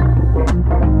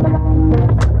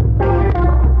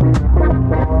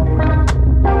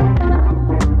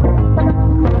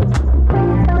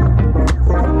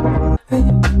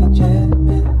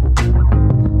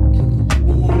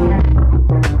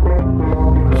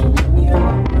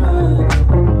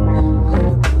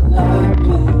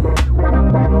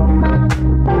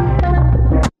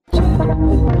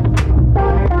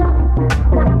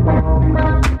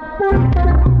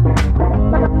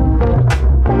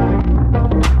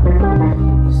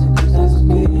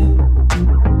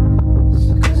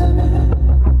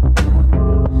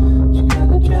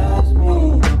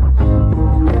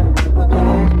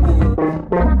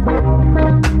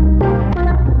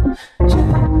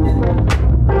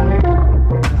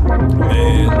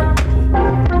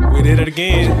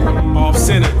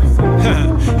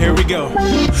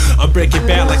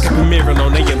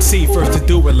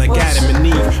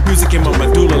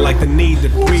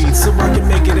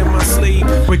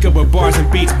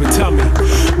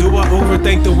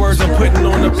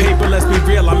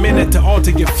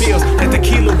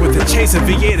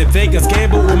 Vegas,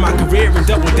 gamble with my career and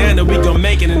double down and we gon'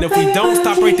 make it. And if we don't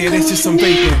stop right there, that's just some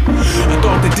vapor. A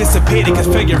thought that dissipated cause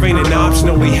failure ain't an option.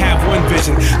 Only have one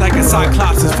vision, like a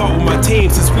cyclops has fought with my team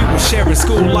since we were sharing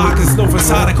school lockers. No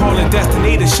facade, I call it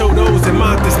destiny to show those that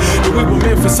mocked us that we were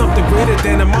meant for something greater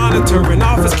than a monitor. An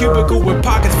office cubicle with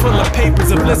pockets full of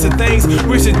papers of lists of things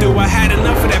we should do. I had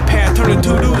enough of that past, turning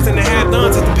two dudes into half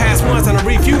nones at the past ones, and I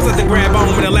refuse to grab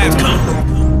on when the last come.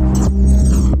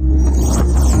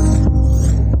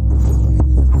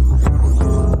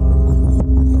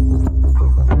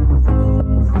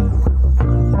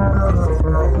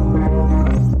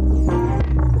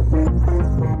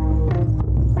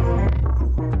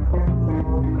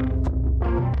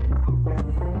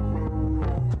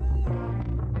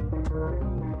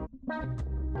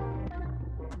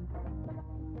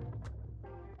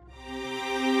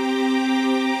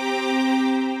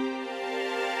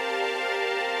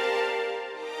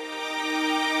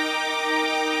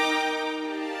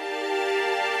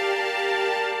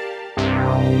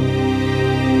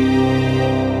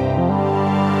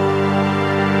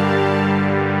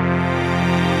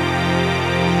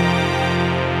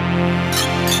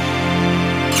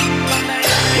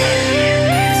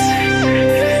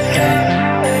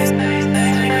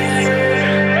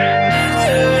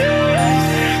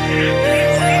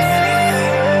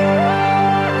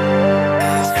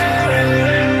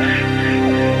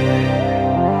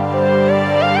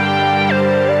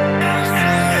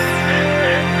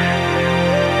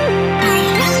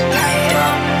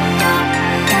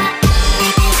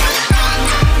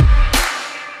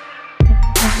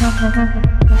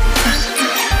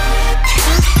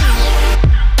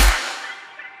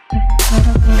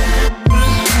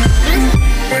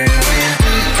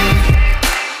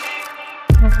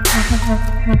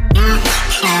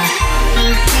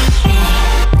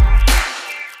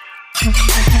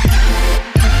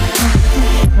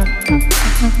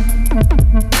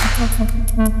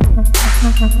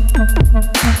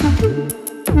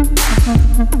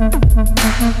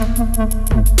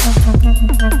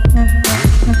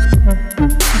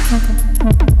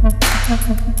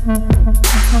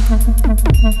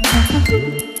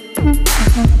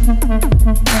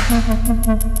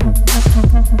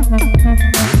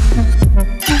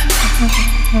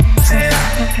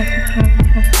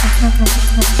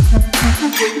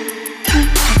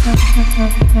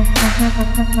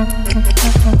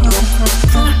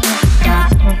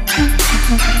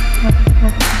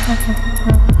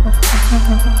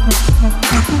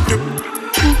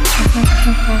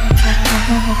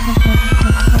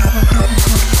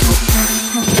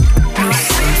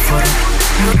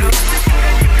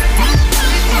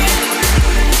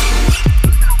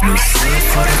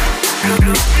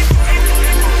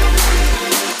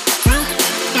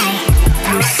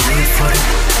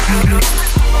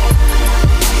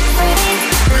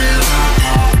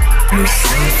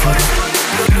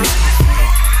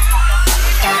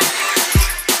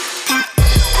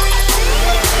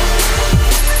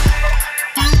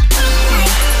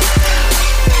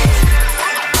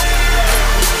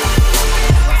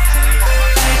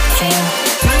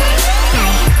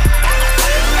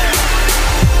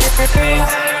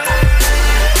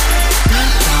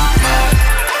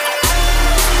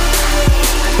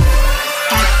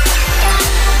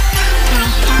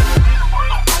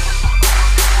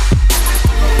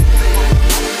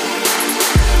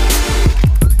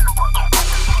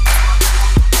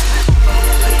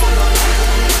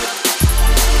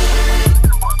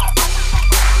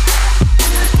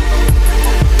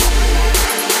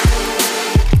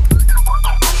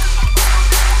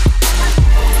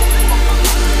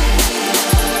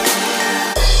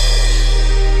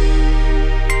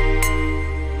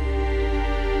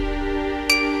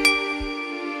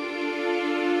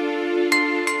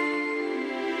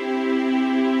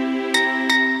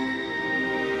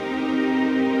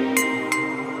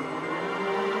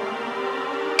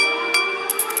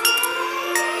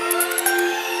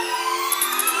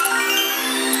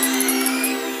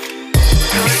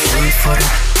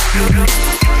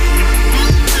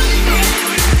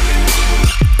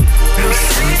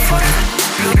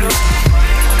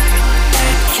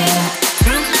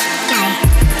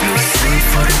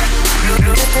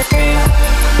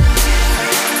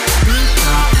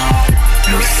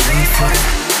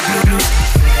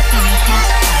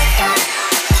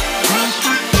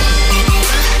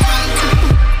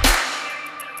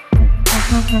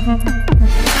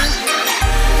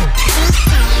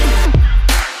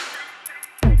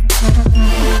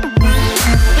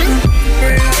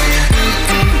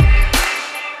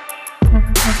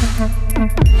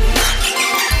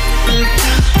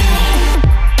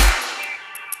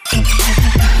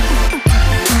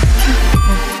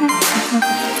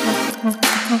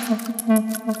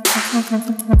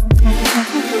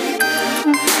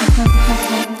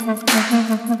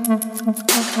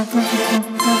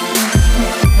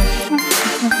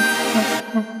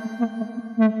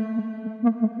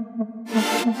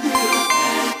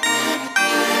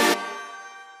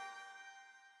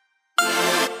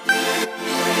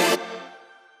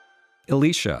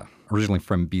 Alicia, originally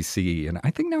from BC, and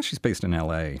I think now she's based in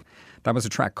LA. That was a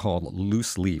track called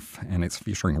Loose Leaf, and it's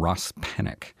featuring Ross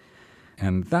Pennick.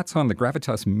 And that's on the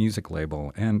Gravitas music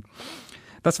label. And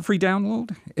that's a free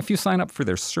download. If you sign up for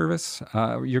their service,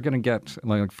 you're going to get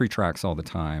like free tracks all the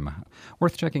time.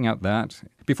 Worth checking out that.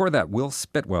 Before that, Will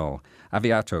Spitwell,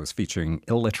 Aviatos featuring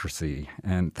Illiteracy.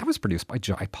 And that was produced by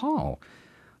Jai Paul.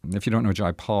 If you don't know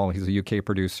Jai Paul, he's a UK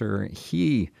producer.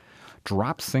 He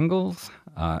drops singles,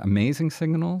 amazing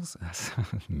signals,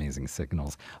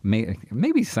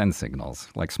 maybe send signals,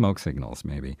 like smoke signals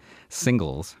maybe,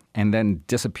 singles, and then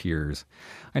disappears.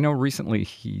 I know recently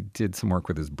he did some work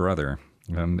with his brother,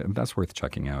 and that's worth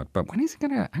checking out. But when is he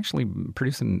going to actually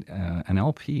produce an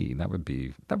LP? That would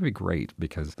be great,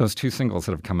 because those two singles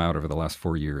that have come out over the last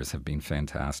 4 years have been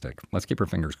fantastic. Let's keep our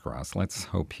fingers crossed. Let's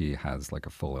hope he has like a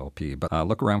full LP. But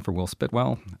look around for Will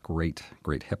Spitwell, great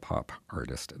hip-hop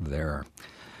artist there.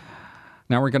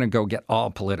 Now we're going to go get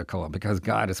all political, because,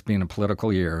 God, it's been a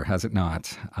political year, has it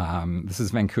not? This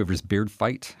is Vancouver's Beard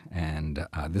Fight, and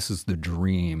this is The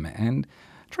Dream. And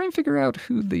try and figure out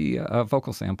who the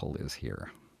vocal sample is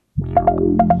here.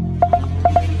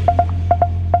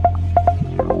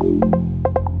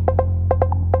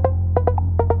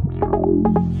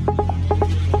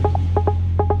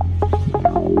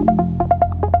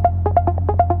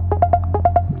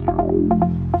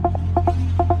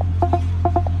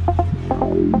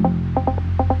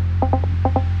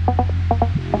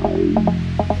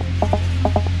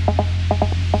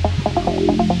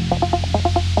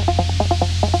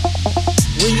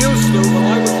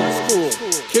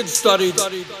 studied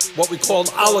what we call an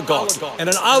oligarchy. And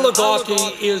an oligarchy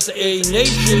is a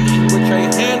nation in which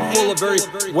a handful of very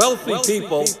wealthy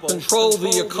people control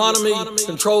the economy,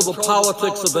 control the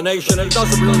politics of the nation. And it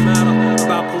doesn't really matter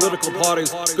about political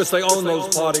parties because they own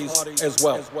those parties as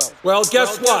well. Well,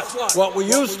 guess what? What we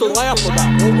used to laugh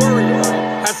about, or worry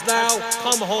about, has now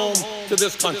come home to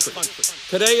this country.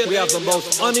 Today, we have the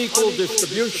most unequal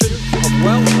distribution of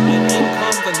wealth and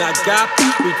income, and that gap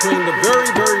between the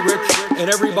very, very rich and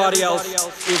everybody else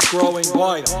is growing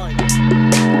wider. Now,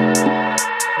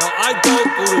 I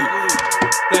don't believe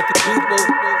that the people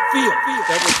feel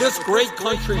that what this great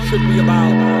country should be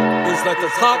about is that the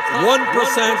top 1%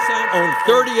 own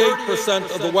 38%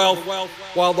 of the wealth,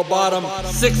 while the bottom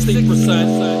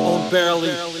 60% own barely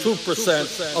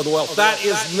 2% of the wealth. That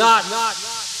is not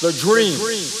the dream.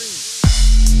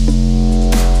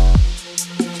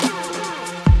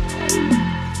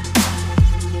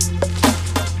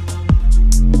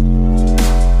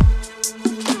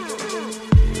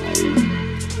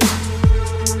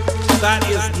 That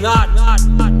is not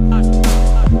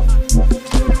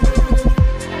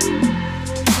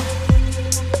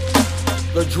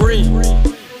the dream.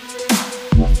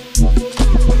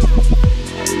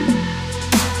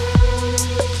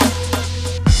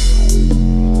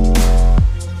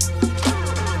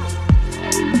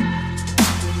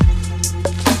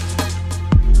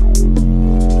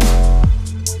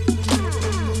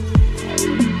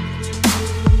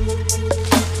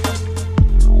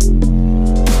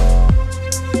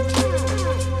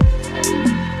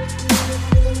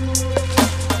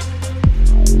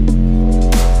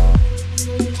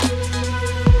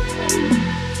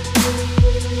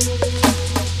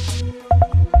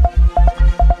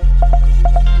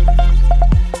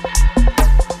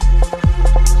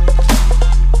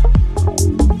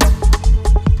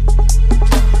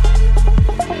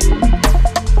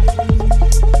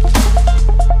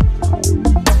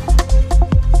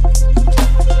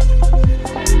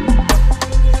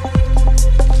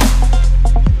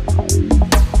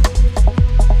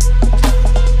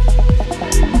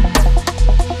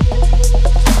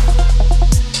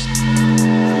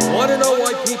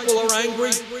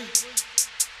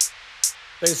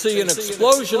 They see an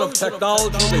explosion of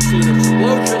technology, they see an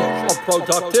explosion of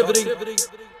productivity,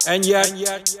 and yet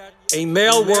a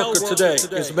male worker today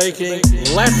is making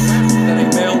less than a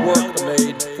male worker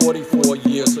made 44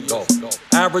 years ago.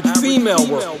 Average female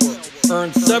workers earn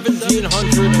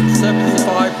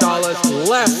 $1,775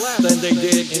 less than they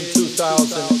did in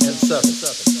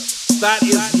 2007. That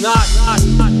is not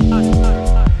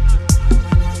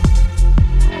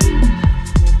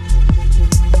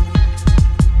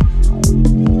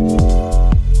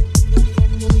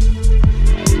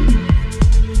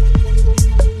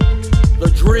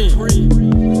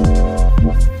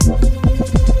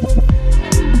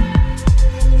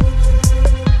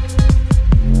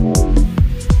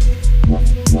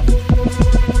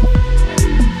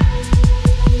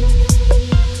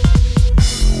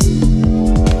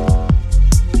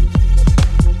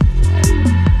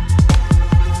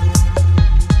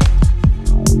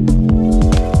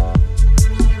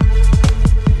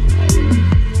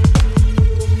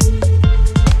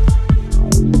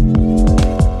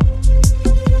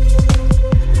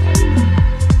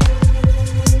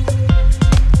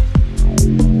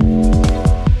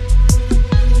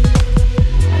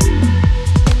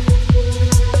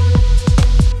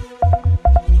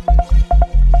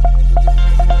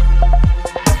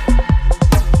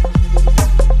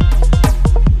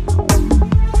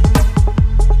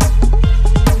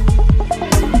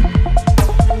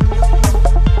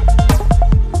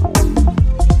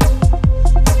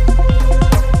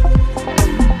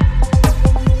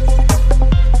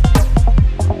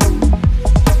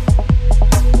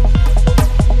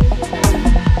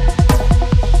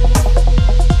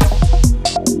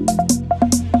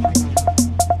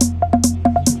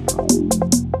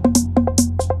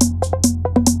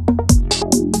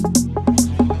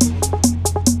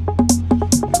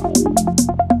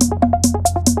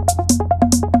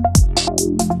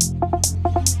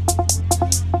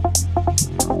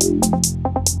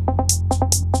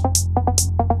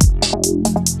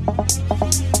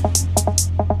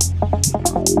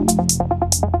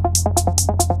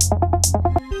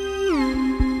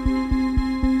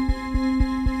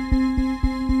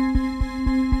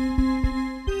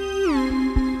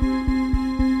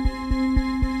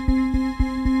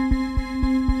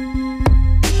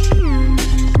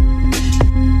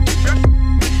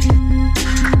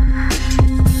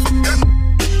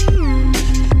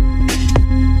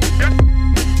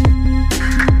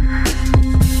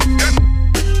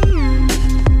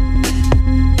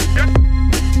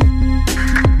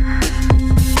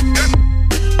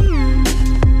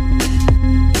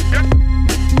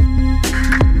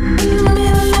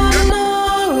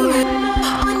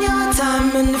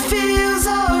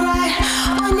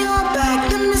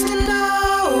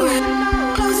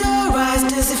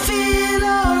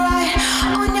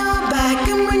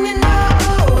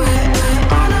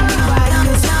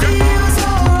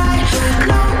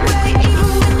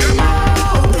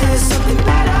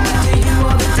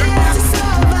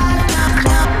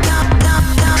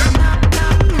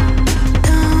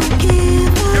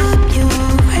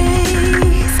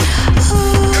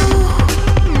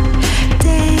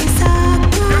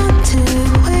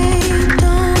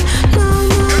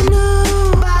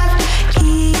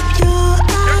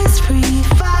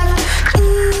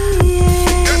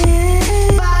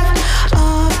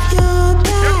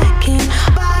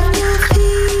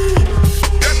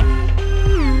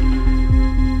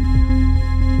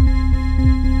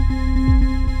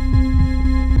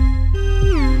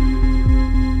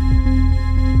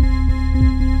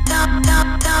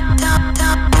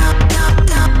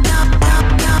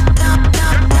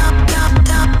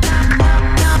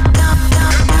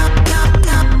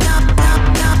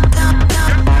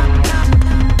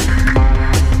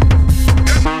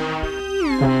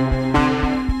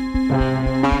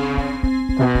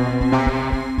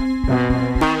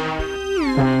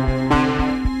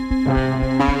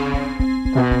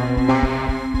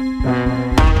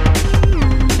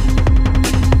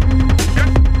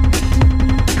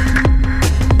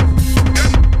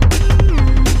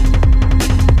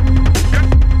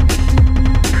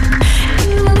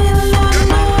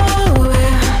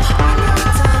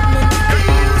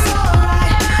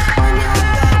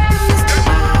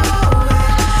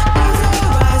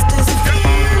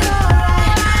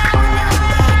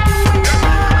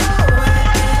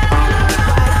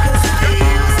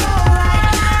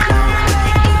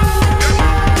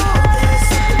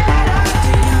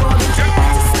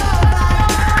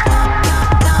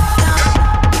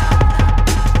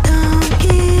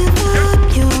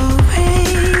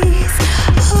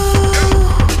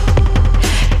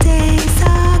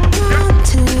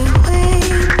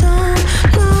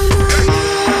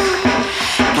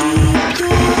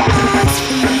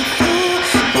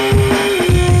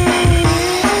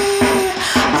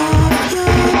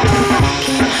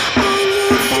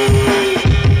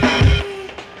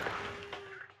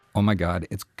Oh my God,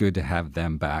 it's good to have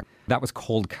them back. That was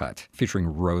Cold Cut, featuring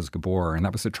Rose Gabor, and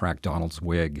that was the track Donald's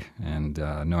Wig, and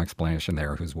no explanation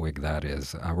there whose wig that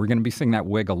is. We're going to be seeing that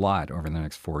wig a lot over the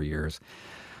next 4 years,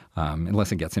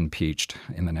 unless it gets impeached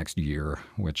in the next year,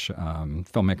 which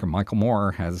filmmaker Michael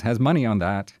Moore has money on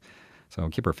that, so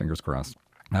keep our fingers crossed.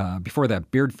 Before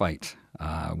that, Beard Fight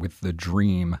with The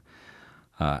Dream,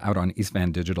 out on East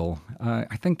Van Digital,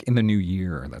 I think in the new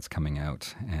year that's coming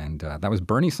out. And that was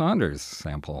Bernie Saunders'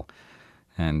 sample.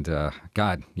 And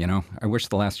God, I wish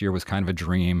the last year was kind of a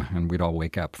dream and we'd all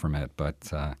wake up from it,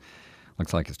 but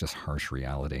looks like it's just harsh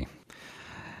reality.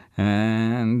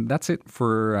 And that's it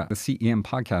for the CEM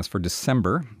podcast for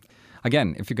December.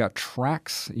 Again, if you've got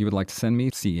tracks you would like to send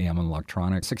me,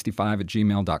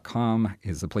 cemelectronic65@gmail.com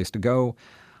is the place to go.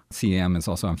 CEM is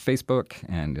also on Facebook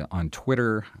and on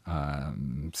Twitter.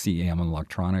 CEM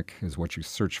Electronic is what you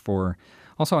search for.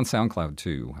 Also on SoundCloud,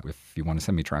 too. If you want to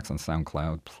send me tracks on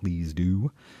SoundCloud, please do.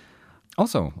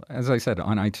 Also, as I said,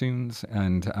 on iTunes,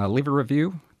 and leave a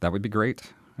review. That would be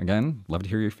great. Again, love to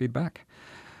hear your feedback.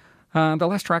 The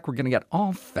last track, we're going to get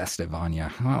all festive on you.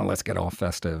 Oh, let's get all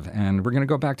festive. And we're going to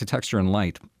go back to Texture and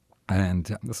Light.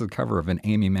 And this is a cover of an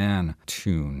Amy Mann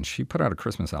tune. She put out a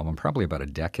Christmas album probably about a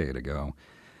decade ago.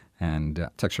 And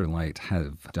Texture and Light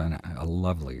have done a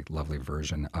lovely, lovely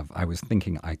version of I Was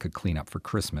Thinking I Could Clean Up for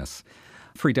Christmas.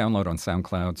 Free download on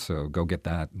SoundCloud, so go get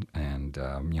that and,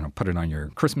 put it on your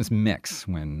Christmas mix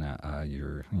when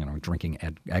you're, drinking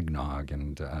eggnog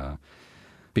and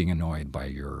being annoyed by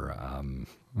your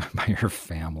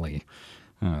family.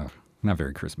 Not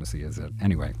very Christmassy, is it?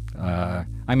 Anyway,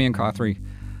 I'm Ian Cothry.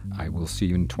 I will see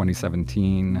you in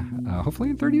 2017, hopefully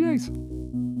in 30 days.